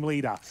 the in-game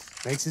leader.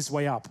 Makes his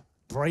way up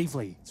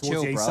bravely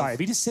towards the A side.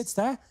 If he just sits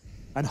there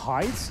and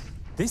hides,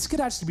 this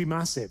could actually be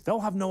massive. They'll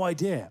have no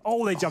idea.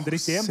 Oh, they jumped. Did he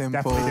see him?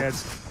 Simple. Definitely did.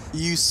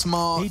 You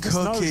smart cookie. He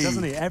just knows,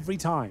 doesn't he? Every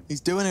time.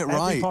 He's doing it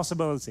right. Every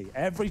possibility,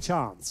 every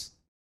chance.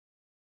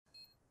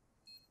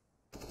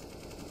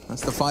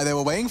 That's the fight they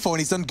were waiting for,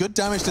 and he's done good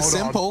damage to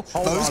Simple.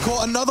 Mo's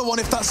caught another one.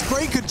 If that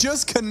spray could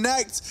just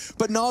connect,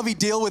 but NaVi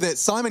deal with it.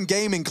 Syman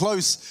Gaming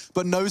close,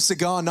 but no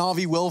cigar.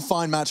 NaVi will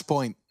find match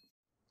point.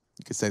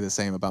 You could say the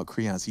same about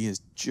Kriaz. He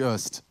is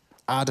just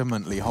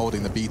adamantly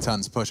holding the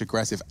B-tons push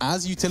aggressive.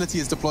 As utility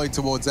is deployed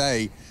towards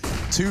A,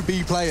 2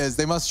 B players,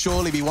 they must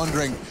surely be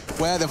wondering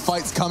where the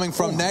fight's coming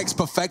from next.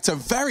 Perfecto,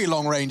 very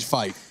long-range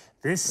fight.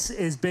 This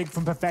is big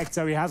from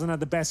Perfecto. He hasn't had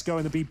the best go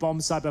in the B bomb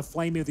side, but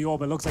flamie with the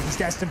orb. It looks like he's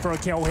destined for a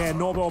kill here.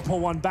 Norbert will pull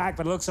one back,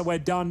 but it looks like we're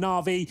done.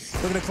 NaVi,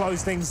 we're going to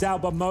close things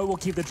out, but Mo will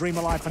keep the dream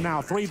alive for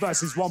now. 3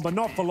 versus 1, but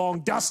not for long.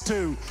 Dust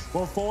 2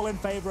 will fall in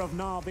favor of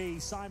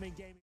NaVi. Syman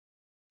Gaming.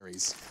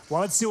 Well,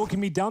 let's see what can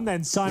be done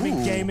then.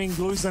 Syman Gaming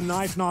glues the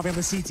knife. NaVi on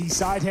the CT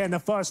side here, and the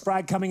first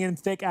frag coming in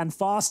thick and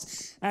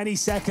fast. Any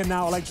second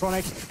now,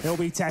 Electronic, he'll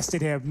be tested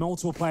here.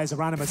 Multiple players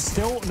around him, but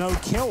still no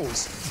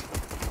kills.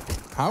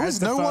 How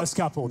is no first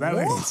couple?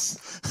 There it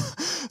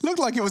is. Looked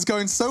like it was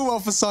going so well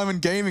for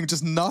Syman Gaming,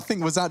 just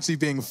nothing was actually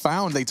being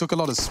found. They took a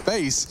lot of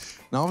space.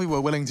 NaVi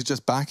were willing to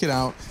just back it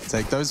out,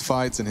 take those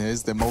fights, and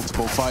here's the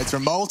multiple fights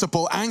from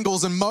multiple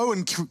angles, and Mo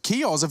and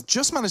Kios have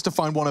just managed to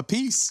find one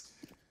apiece.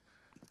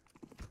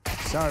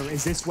 So,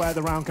 is this where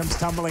the round comes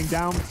tumbling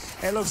down?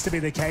 It looks to be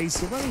the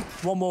case. Only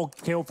one more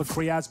kill for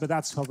Kriaz, but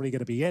that's probably going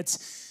to be it.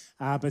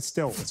 But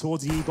still,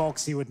 towards the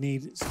E-box, he would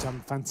need some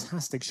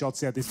fantastic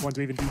shots here at this point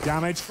to even do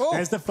damage.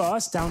 There's the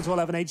first, down to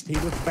 11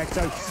 HP with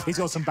Perfecto. He's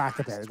got some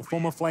backup there. The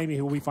former flamie,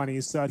 who will be finding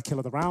his 3rd kill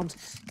of the round,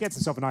 gets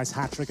himself a nice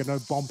hat-trick and no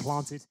bomb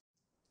planted.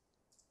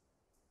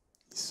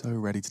 So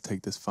ready to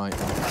take this fight.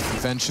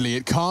 Eventually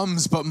it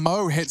comes, but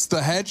Mo hits the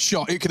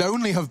headshot. It could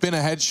only have been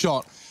a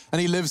headshot, and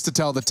he lives to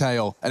tell the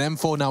tale. And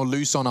M4 now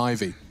loose on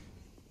Ivy.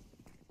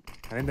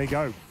 And in they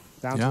go,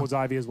 down towards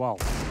Ivy as well.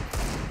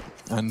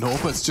 And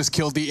Norbert's just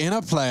killed the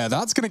inner player.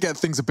 That's going to get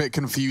things a bit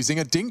confusing.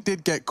 A dink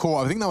did get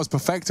caught. I think that was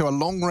Perfecto, a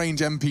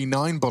long-range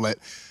MP9 bullet.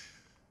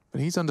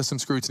 But he's under some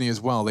scrutiny as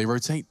well. They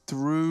rotate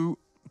through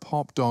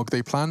Pop Dog.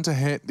 They plan to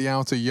hit the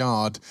outer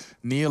yard.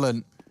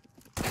 Nealon,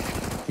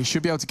 he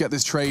should be able to get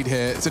this trade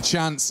here. It's a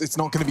chance. It's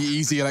not going to be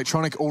easy.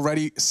 Electronic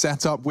already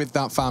set up with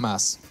that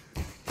FAMAS.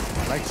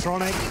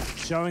 Electronic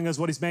showing us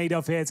what he's made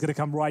of here. It's going to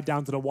come right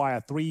down to the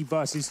wire. 3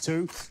 versus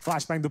 2.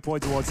 Flashbang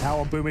deployed towards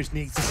Hell, and Boomich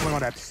needs to swing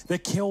on it. The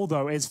kill,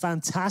 though, is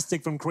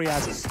fantastic from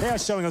Kriaz. They are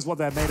showing us what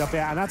they're made of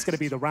here, and that's going to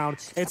be the round.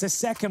 It's a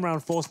second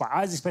round force fight.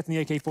 I was expecting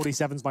the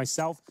AK-47s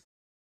myself.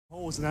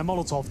 And then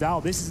Molotov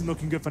down. This isn't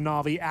looking good for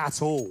NaVi at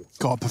all.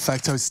 God,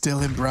 Perfecto's still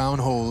in brown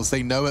halls.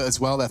 They know it as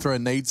well. They're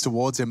throwing nades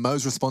towards him.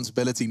 Mo's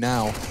responsibility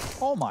now.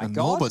 Oh my God.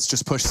 Norbert's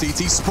just pushed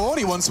CT spawn.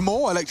 He wants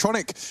more.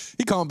 Electronic,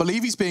 he can't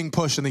believe he's being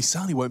pushed, and he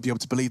certainly won't be able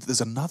to believe that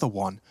there's another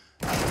one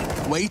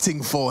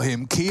waiting for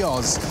him.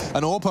 Kios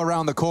and Orpa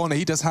around the corner.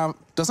 He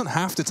doesn't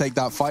have to take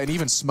that fight, and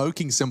even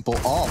smoking Simple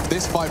off.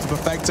 This fight for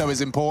Perfecto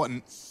is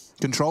important.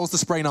 Controls the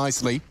spray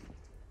nicely.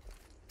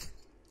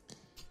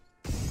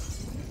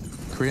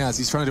 Kriaz,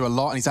 he's trying to do a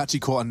lot, and he's actually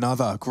caught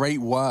another. Great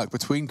work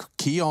between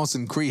Kios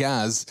and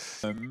Kriaz.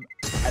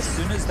 As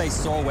soon as they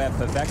saw where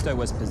Perfecto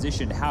was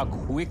positioned, how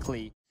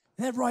quickly...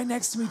 They're right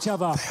next to each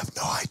other. They have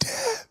no idea.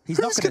 He's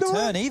not going to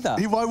turn either.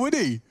 Why would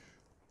he?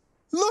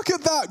 Look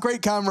at that.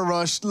 Great camera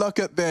rush. Look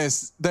at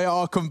this. They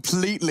are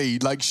completely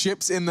like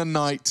ships in the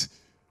night,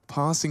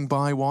 passing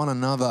by one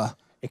another.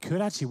 It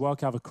could actually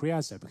work out for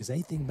Kriaz, though, because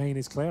they think main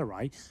is clear,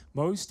 right?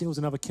 Mo steals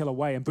another kill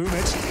away, and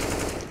Boomich...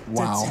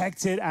 Wow.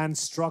 Detected and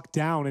struck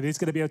down. It is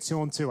going to be a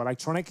 2-on-2.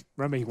 Electronic,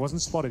 remember, he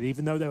wasn't spotted,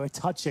 even though they were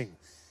touching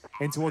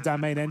in towards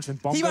that main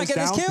entrance. Bomb he might get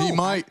down. his kill. He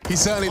might. He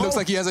certainly looks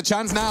like he has a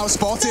chance now.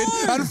 Spotted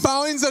and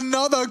finds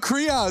another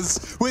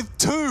Kriaz with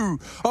 2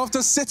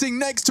 after sitting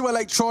next to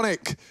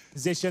Electronic.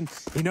 Position.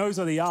 He knows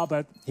where they are,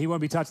 but he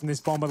won't be touching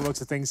this bomb by the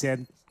looks of things here.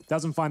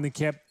 Doesn't find the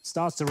kip.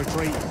 Starts to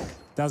retreat.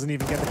 Doesn't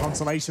even get the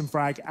consolation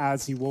frag,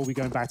 as he will be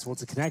going back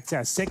towards the connector.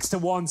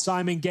 6-1,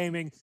 Syman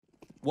Gaming.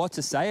 What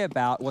to say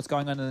about what's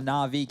going on in the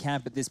NaVi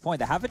camp at this point.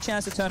 They have a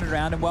chance to turn it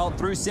around, and well,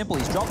 through Simple,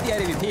 he's dropped the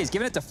AWP, he's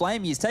given it to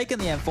flamie, he's taken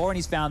the M4, and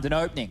he's found an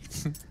opening.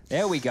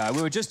 There we go.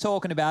 We were just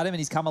talking about him, and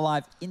he's come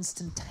alive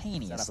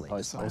instantaneously.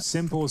 Well,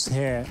 Simple's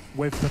here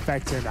with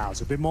Perfecto now,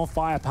 so a bit more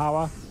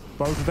firepower.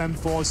 Both of them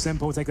for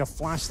Simple take a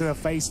flash to the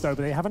face, though,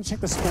 but they haven't checked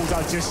the spawns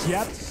out just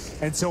yet.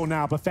 Until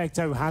now,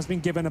 Perfecto has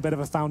been given a bit of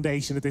a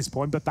foundation at this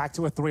point, but back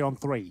to a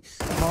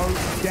 3-on-3.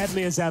 Mo,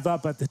 deadly as ever,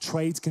 but the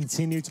trades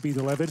continue to be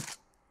delivered.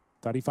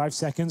 35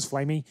 seconds.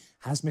 flamie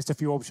has missed a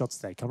few orb shots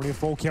today. Currently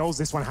 4 kills.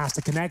 This one has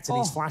to connect, and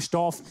he's flashed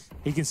off.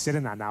 He can sit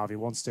in that now if he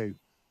wants to.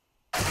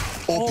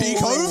 Or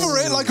peek over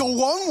it like a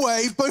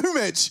one-way.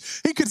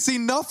 Boomich. He could see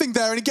nothing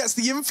there, and he gets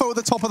the info at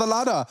the top of the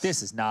ladder.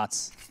 This is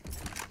nuts.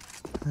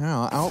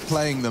 Yeah,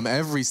 outplaying them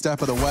every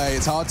step of the way.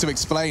 It's hard to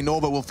explain.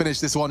 Norbert will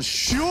finish this one.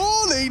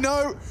 Surely,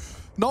 no,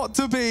 not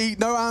to be.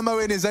 No ammo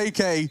in his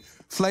AK.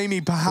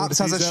 flamie perhaps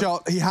has a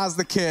shot. He has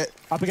the kit.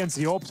 Up against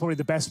the orb, probably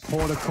the best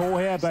port of call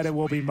here, but it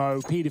will be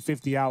Mo.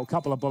 P50 out,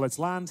 couple of bullets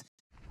land.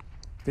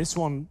 This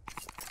one,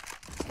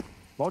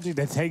 logic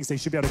that takes, they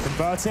should be able to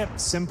convert it.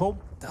 Simple,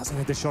 doesn't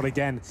hit the shot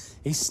again.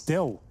 He's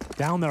still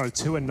down there at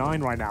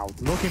 2-9 right now,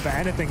 looking for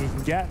anything he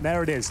can get.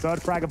 There it is,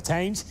 3rd frag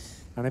obtained,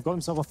 and they've got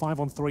themselves a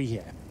 5-on-3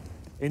 here.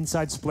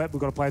 Inside split, we've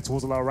got to play it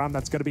towards the lower round.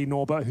 That's going to be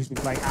Norbert, who's been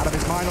playing out of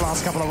his mind the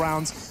last couple of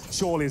rounds.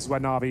 Surely is where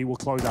NaVi will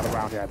close out a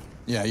round here.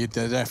 Yeah, you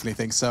definitely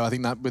think so. I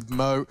think that with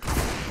Mo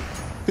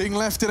being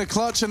left in a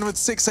clutch and with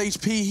 6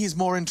 HP, he's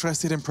more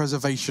interested in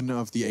preservation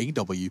of the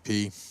AWP.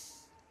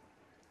 He's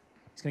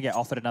going to get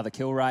offered another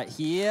kill right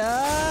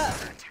here.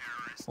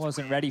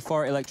 Wasn't ready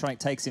for it. Electronic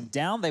takes him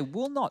down. They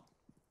will not.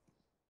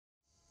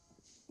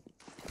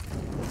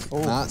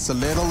 Oh. That's a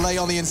little late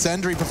on the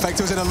incendiary.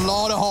 Perfecto's in a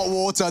lot of hot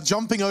water,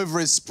 jumping over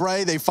his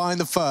spray. They find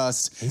the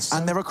first,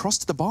 and they're across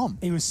to the bomb.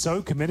 He was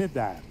so committed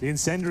there. The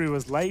incendiary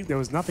was late. There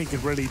was nothing he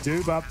could really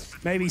do, but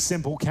maybe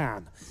Simple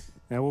can.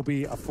 There will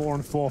be a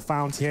 4-on-4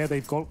 found here.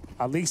 They've got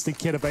at least a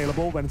kit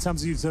available, but in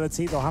terms of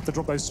utility, they'll have to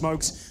drop those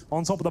smokes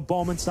on top of the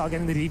bomb and start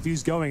getting the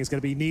defuse going. It's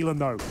going to be Neelan,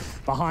 though,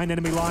 behind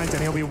enemy lines,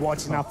 and he'll be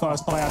watching that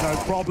first player. No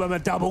problem. A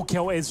double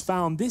kill is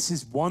found. This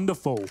is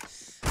wonderful.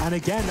 And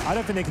again, I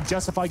don't think they can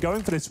justify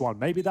going for this one.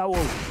 Maybe that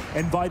will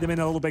invite them in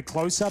a little bit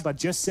closer, but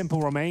just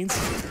Simple remains.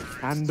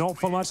 And not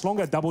for much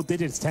longer. Double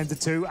digits,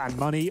 10-2, and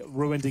money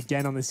ruined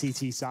again on the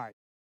CT side.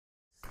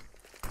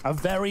 A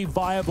very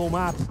viable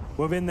map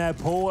within their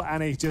pool,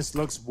 and it just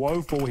looks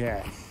woeful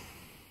here.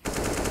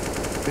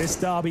 This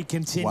derby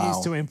continues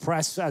to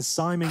impress as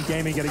Syman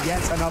Gaming get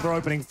yet another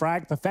opening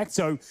frag.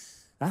 Perfecto,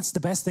 that's the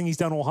best thing he's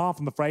done all half,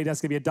 I'm afraid.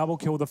 That's going to be a double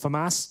kill with the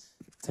FAMAS,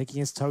 taking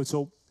his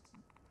total.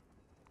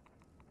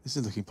 This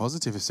is looking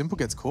positive if Simple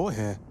gets caught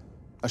here.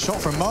 A shot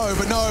from Mo,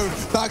 but no,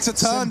 backs are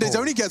turned. It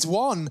only gets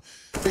 1.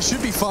 It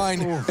should be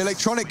fine. Oof.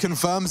 Electronic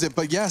confirms it,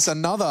 but yes,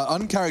 another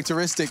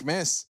uncharacteristic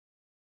miss.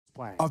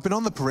 I've been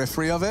on the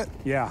periphery of it.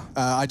 Yeah.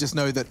 I just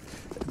know that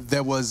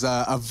there was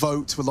a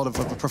vote with a lot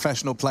of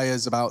professional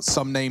players about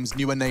some names,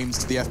 newer names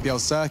to the FPL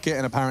circuit,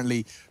 and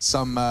apparently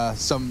some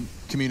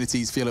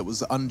communities feel it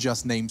was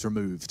unjust names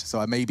removed.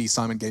 So maybe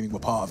Syman Gaming were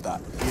part of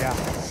that. Yeah,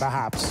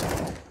 perhaps.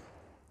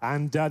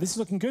 And this is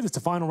looking good. It's the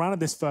final round of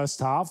this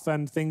first half,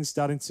 and things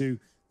starting to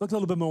look a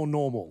little bit more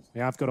normal.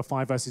 Yeah, I've got a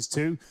 5 versus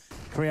 2.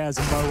 Kriaz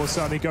and Mo will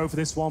certainly go for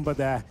this one, but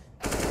their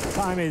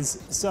time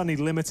is certainly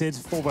limited.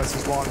 4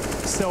 versus 1.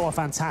 Still a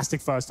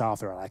fantastic first half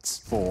here, Alex.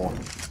 4.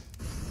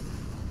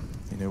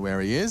 You know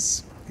where he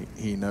is.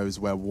 He knows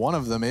where one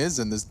of them is,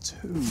 and there's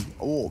 2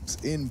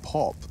 orbs in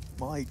pop.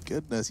 My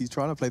goodness, he's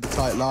trying to play the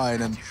tight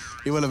line, and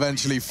he will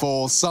eventually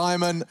fall.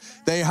 Syman,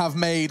 they have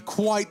made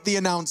quite the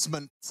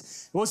announcement.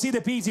 We'll see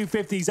the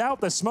P250s out,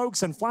 the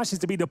smokes and flashes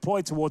to be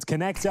deployed towards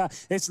Connector.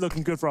 It's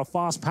looking good for a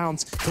fast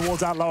pounce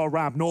towards that lower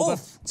ramp. Norbert,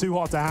 too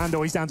hot to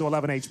handle. He's down to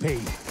 11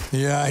 HP.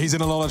 Yeah, he's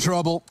in a lot of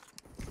trouble.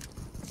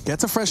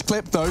 Gets a fresh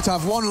clip, though, to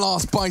have one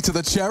last bite of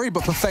the cherry,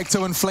 but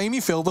Perfecto and flamie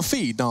fill the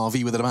feed.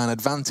 NaVi with a man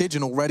advantage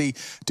and already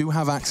do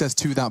have access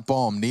to that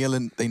bomb.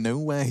 Nealon, they know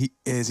where he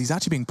is. He's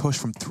actually being pushed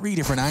from 3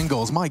 different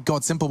angles. My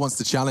God, Simple wants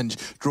to challenge,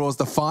 draws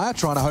the fire,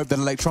 trying to hope that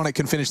Electronic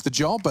can finish the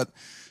job, but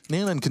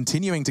Nealon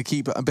continuing to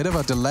keep a bit of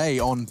a delay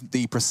on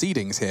the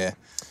proceedings here.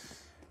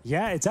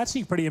 Yeah, it's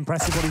actually pretty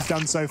impressive what he's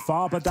done so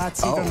far, but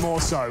that's even more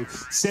so.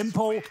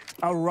 Simple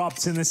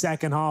erupts in the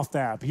second half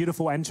there.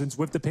 Beautiful entrance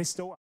with the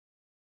pistol.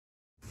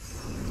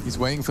 He's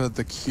waiting for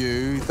the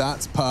Q.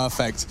 That's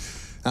perfect.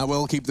 That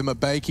will keep them at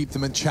bay, keep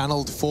them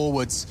channeled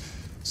forwards.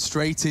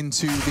 Straight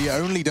into the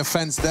only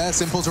defense there.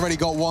 Simple's already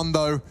got one,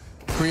 though.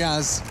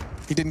 Kriaz,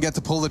 he didn't get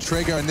to pull the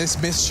trigger, and this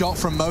missed shot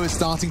from Mo is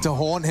starting to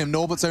haunt him.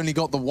 Norbert's only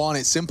got the one.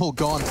 It's Simple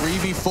gone.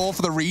 3v4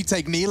 for the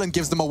retake. Nealon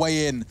gives them a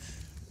way in.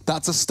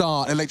 That's a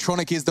start.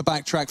 Electronic is the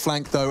backtrack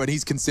flank, though, and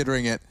he's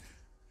considering it.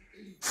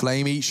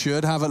 flamie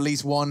should have at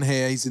least one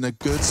here. He's in a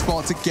good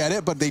spot to get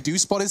it, but they do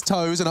spot his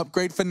toes. An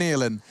upgrade for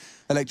Nealon.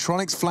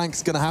 Electronic's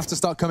flank's going to have to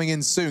start coming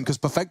in soon because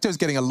Perfecto's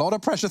getting a lot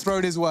of pressure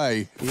thrown his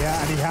way. Yeah,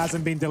 and he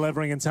hasn't been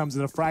delivering in terms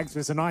of the frags.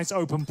 It's a nice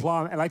open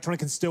plant. Electronic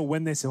can still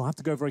win this. He'll have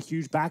to go for a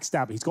huge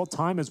backstab. He's got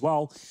time as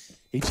well.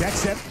 He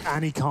checks it,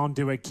 and he can't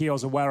do it.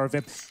 Keel's aware of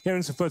it.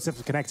 Hearing some footsteps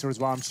of Connector as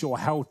well, I'm sure,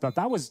 helped. But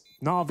that was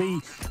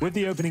NaVi with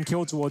the opening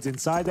kill towards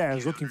inside there. It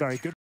was looking very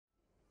good.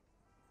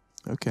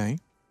 Okay,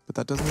 but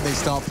that doesn't mean they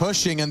start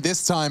pushing, and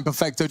this time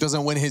Perfecto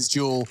doesn't win his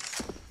duel.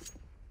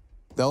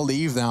 They'll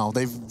leave now.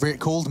 They've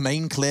called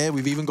main clear.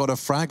 We've even got a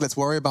frag. Let's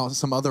worry about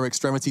some other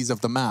extremities of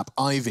the map.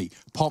 Ivy,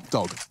 Pop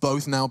Dog,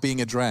 both now being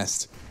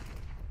addressed.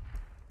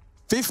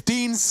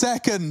 15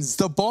 seconds.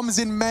 The bomb's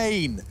in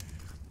main.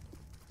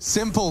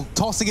 Simple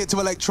tossing it to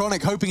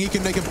Electronic, hoping he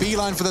can make a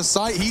beeline for the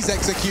site. He's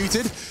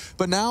executed,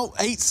 but now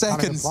 8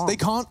 seconds. They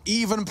can't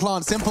even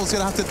plant. Simple's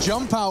gonna have to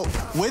jump out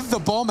with the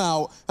bomb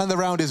out, and the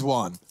round is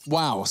won.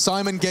 Wow,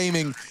 Syman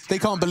Gaming, they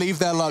can't believe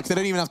their luck. They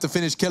don't even have to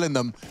finish killing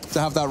them to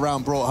have that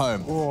round brought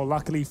home. Oh,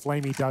 luckily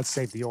flamie does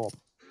save the orb.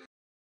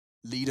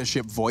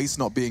 Leadership voice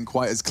not being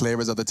quite as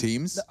clear as other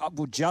teams.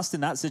 Well, just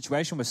in that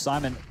situation with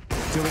Syman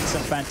doing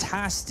some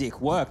fantastic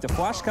work. The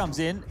flash comes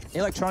in,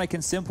 Electronic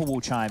and Simple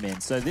will chime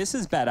in. So this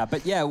is better.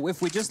 But yeah,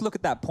 if we just look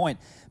at that point,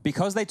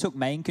 because they took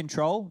main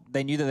control,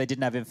 they knew that they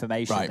didn't have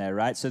information there,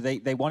 right? So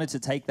they wanted to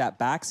take that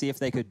back, see if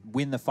they could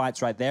win the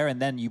fights right there,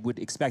 and then you would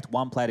expect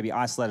one player to be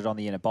isolated on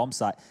the inner bomb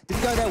site.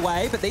 Didn't go their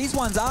way, but these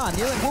ones are.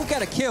 Nealon will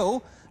get a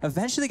kill.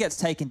 Eventually gets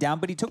taken down,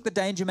 but he took the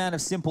danger man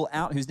of Simple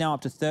out, who's now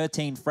up to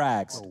 13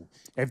 frags. Oh.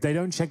 If they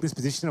don't check this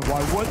position,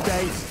 why would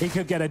they? He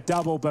could get a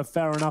double, but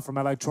fair enough from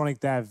Electronic.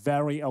 They're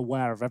very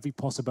aware of every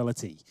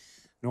possibility.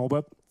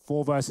 Norbert,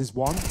 4 versus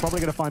 1. Probably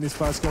going to find his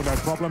first score, no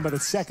problem, but the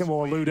second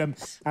will elude him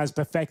as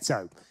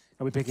Perfecto.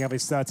 He'll be picking up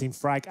his 13th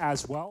frag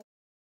as well.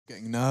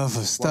 Getting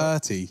nervous,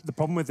 30. The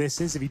problem with this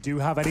is if you do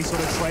have any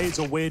sort of trades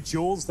or weird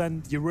duels,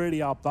 then you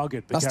really are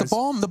buggered. That's the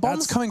bomb. The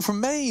bomb's coming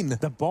from main.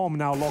 The bomb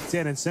now locked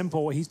in, and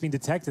Simple, he's been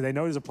detected. They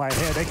know there's a player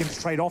here. They can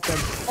trade off them.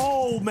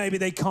 Oh, maybe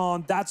they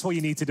can't. That's what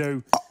you need to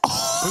do.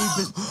 He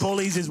just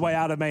bullies his way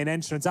out of main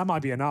entrance. That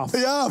might be enough.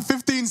 Yeah,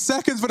 15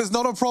 seconds, but it's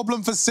not a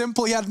problem for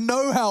Simple. He had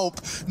no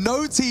help,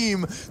 no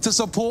team to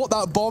support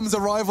that bomb's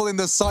arrival in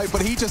the site,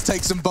 but he just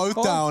takes them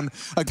both down.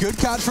 A good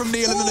catch from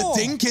Nealon and a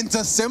dink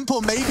into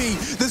Simple. Maybe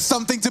there's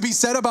something to be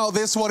said about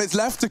this one. It's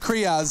left to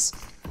Kriaz.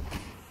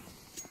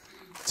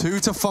 2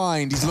 to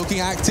find. He's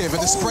looking active,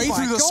 and the spray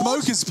through the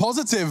smoke is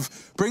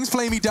positive. Brings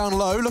flamie down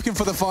low, looking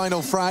for the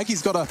final frag.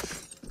 He's got a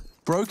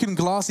broken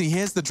glass. He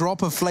hears the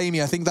drop of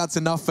flamie. I think that's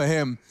enough for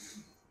him.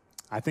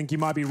 I think you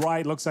might be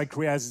right. Looks like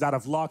Kriaz is out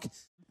of luck.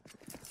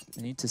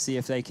 We need to see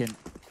if they can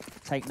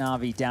take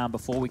NaVi down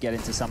before we get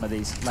into some of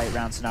these late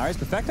round scenarios.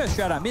 Perfecto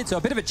straight out mid, so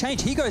a bit of a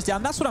change. He goes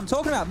down. That's what I'm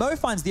talking about. Mo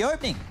finds the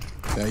opening.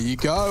 There you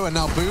go. And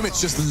now boom, it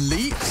just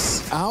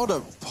leaps out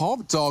of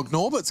Pop Dog.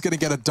 Norbert's going to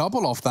get a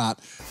double off that.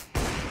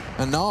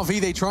 And NaVi,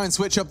 they try and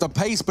switch up the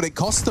pace, but it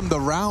cost them the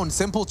round.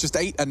 Simple just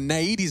ate a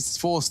nade. He's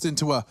forced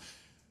into a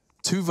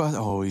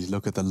oh,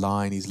 look at the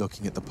line. He's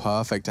looking at the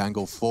perfect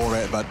angle for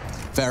it, but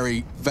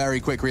very, very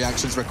quick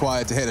reactions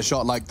required to hit a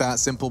shot like that.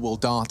 Simple will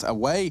dart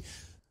away.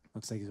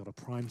 Looks like he's got a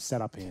prime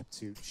setup here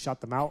to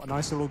shut them out. A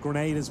nice little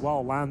grenade as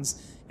well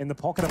lands in the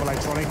pocket of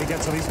Electronic and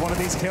gets at least one of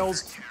these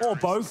kills, or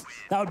both.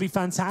 That would be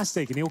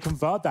fantastic, and he'll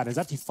convert that. There's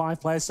actually 5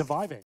 players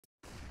surviving.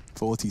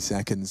 40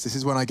 seconds. This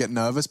is when I get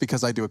nervous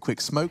because I do a quick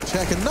smoke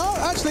check. And no,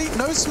 actually,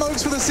 no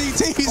smokes for the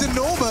CT. He's in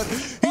Norbert.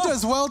 He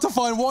does well to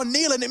find one.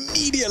 Nealon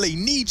immediately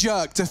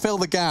knee-jerk to fill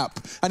the gap.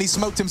 And he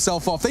smoked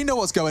himself off. They know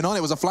what's going on.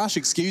 It was a flash,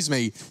 excuse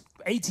me.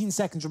 18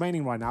 seconds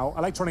remaining right now.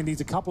 Electronic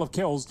needs a couple of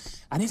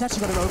kills, and he's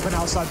actually got an open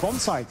outside bomb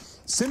site.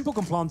 Simple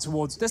can plant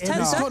towards... There's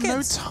 10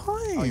 seconds. Got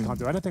no time. Oh, you can't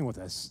do anything with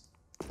this.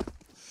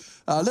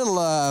 A little,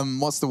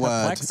 what's the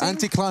word? Perplexing?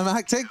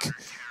 Anticlimactic.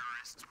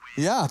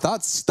 Yeah,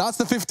 that's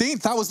the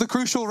 15th. That was the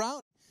crucial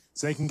round.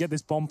 So they can get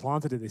this bomb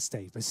planted at this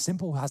stage, but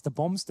Simple has the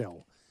bomb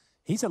still.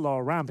 He's at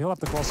lower ramp. He'll have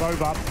to cross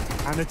over,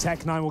 and the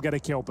Tech-9 will get a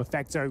kill.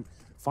 Perfecto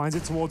finds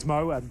it towards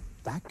Mo, and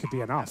that could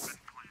be enough.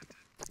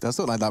 Does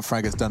look like that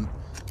frag has done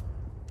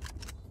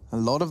a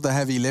lot of the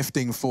heavy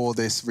lifting for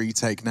this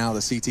retake now. The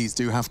CTs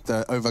do have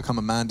to overcome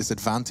a man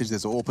disadvantage.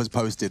 This AWP has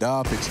posted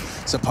up. It's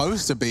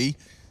supposed to be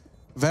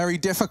very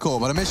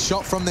difficult, but a missed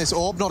shot from this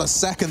AWP. Not a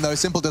second, though.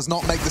 Simple does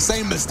not make the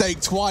same mistake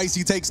twice.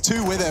 He takes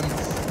 2 with him.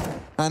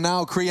 And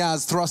now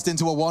Kriaz thrust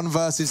into a 1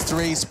 versus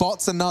 3.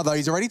 Spots another.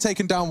 He's already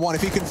taken down 1.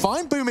 If he can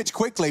find Boomich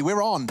quickly,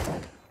 we're on.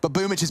 But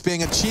Boomich is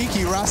being a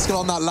cheeky rascal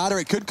on that ladder.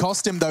 It could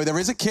cost him, though. There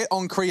is a kit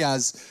on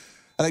Kriaz.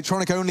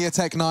 Electronic only a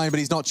Tech-9, but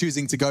he's not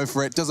choosing to go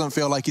for it. Doesn't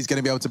feel like he's going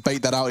to be able to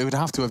bait that out. He would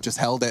have to have just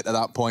held it at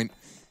that point.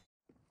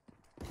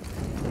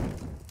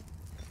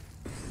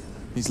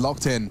 He's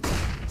locked in.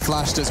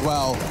 Flashed as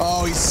well.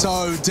 Oh, he's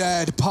so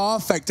dead.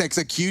 Perfect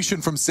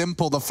execution from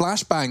Simple. The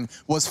flashbang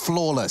was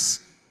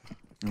flawless.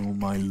 Oh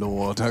my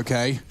lord,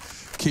 okay.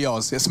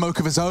 Kiosk, a smoke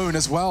of his own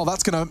as well.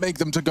 That's going to make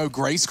them to go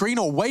grey screen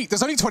or wait.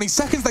 There's only 20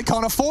 seconds. They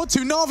can't afford to.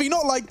 NaVi,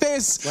 not like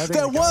this.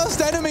 Their worst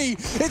enemy.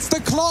 It's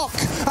the clock.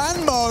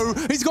 And Mo,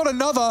 he's got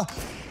another.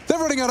 They're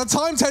running out of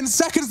time. 10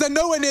 seconds. They're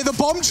nowhere near the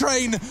bomb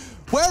train.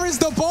 Where is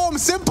the bomb?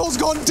 Simple's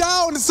gone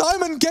down.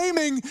 Syman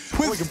Gaming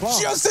with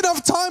just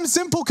enough time.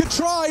 Simple could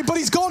try, but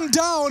he's gone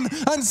down.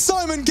 And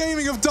Syman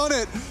Gaming have done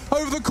it.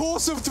 Over the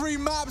course of 3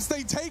 maps,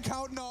 they take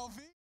out NaVi.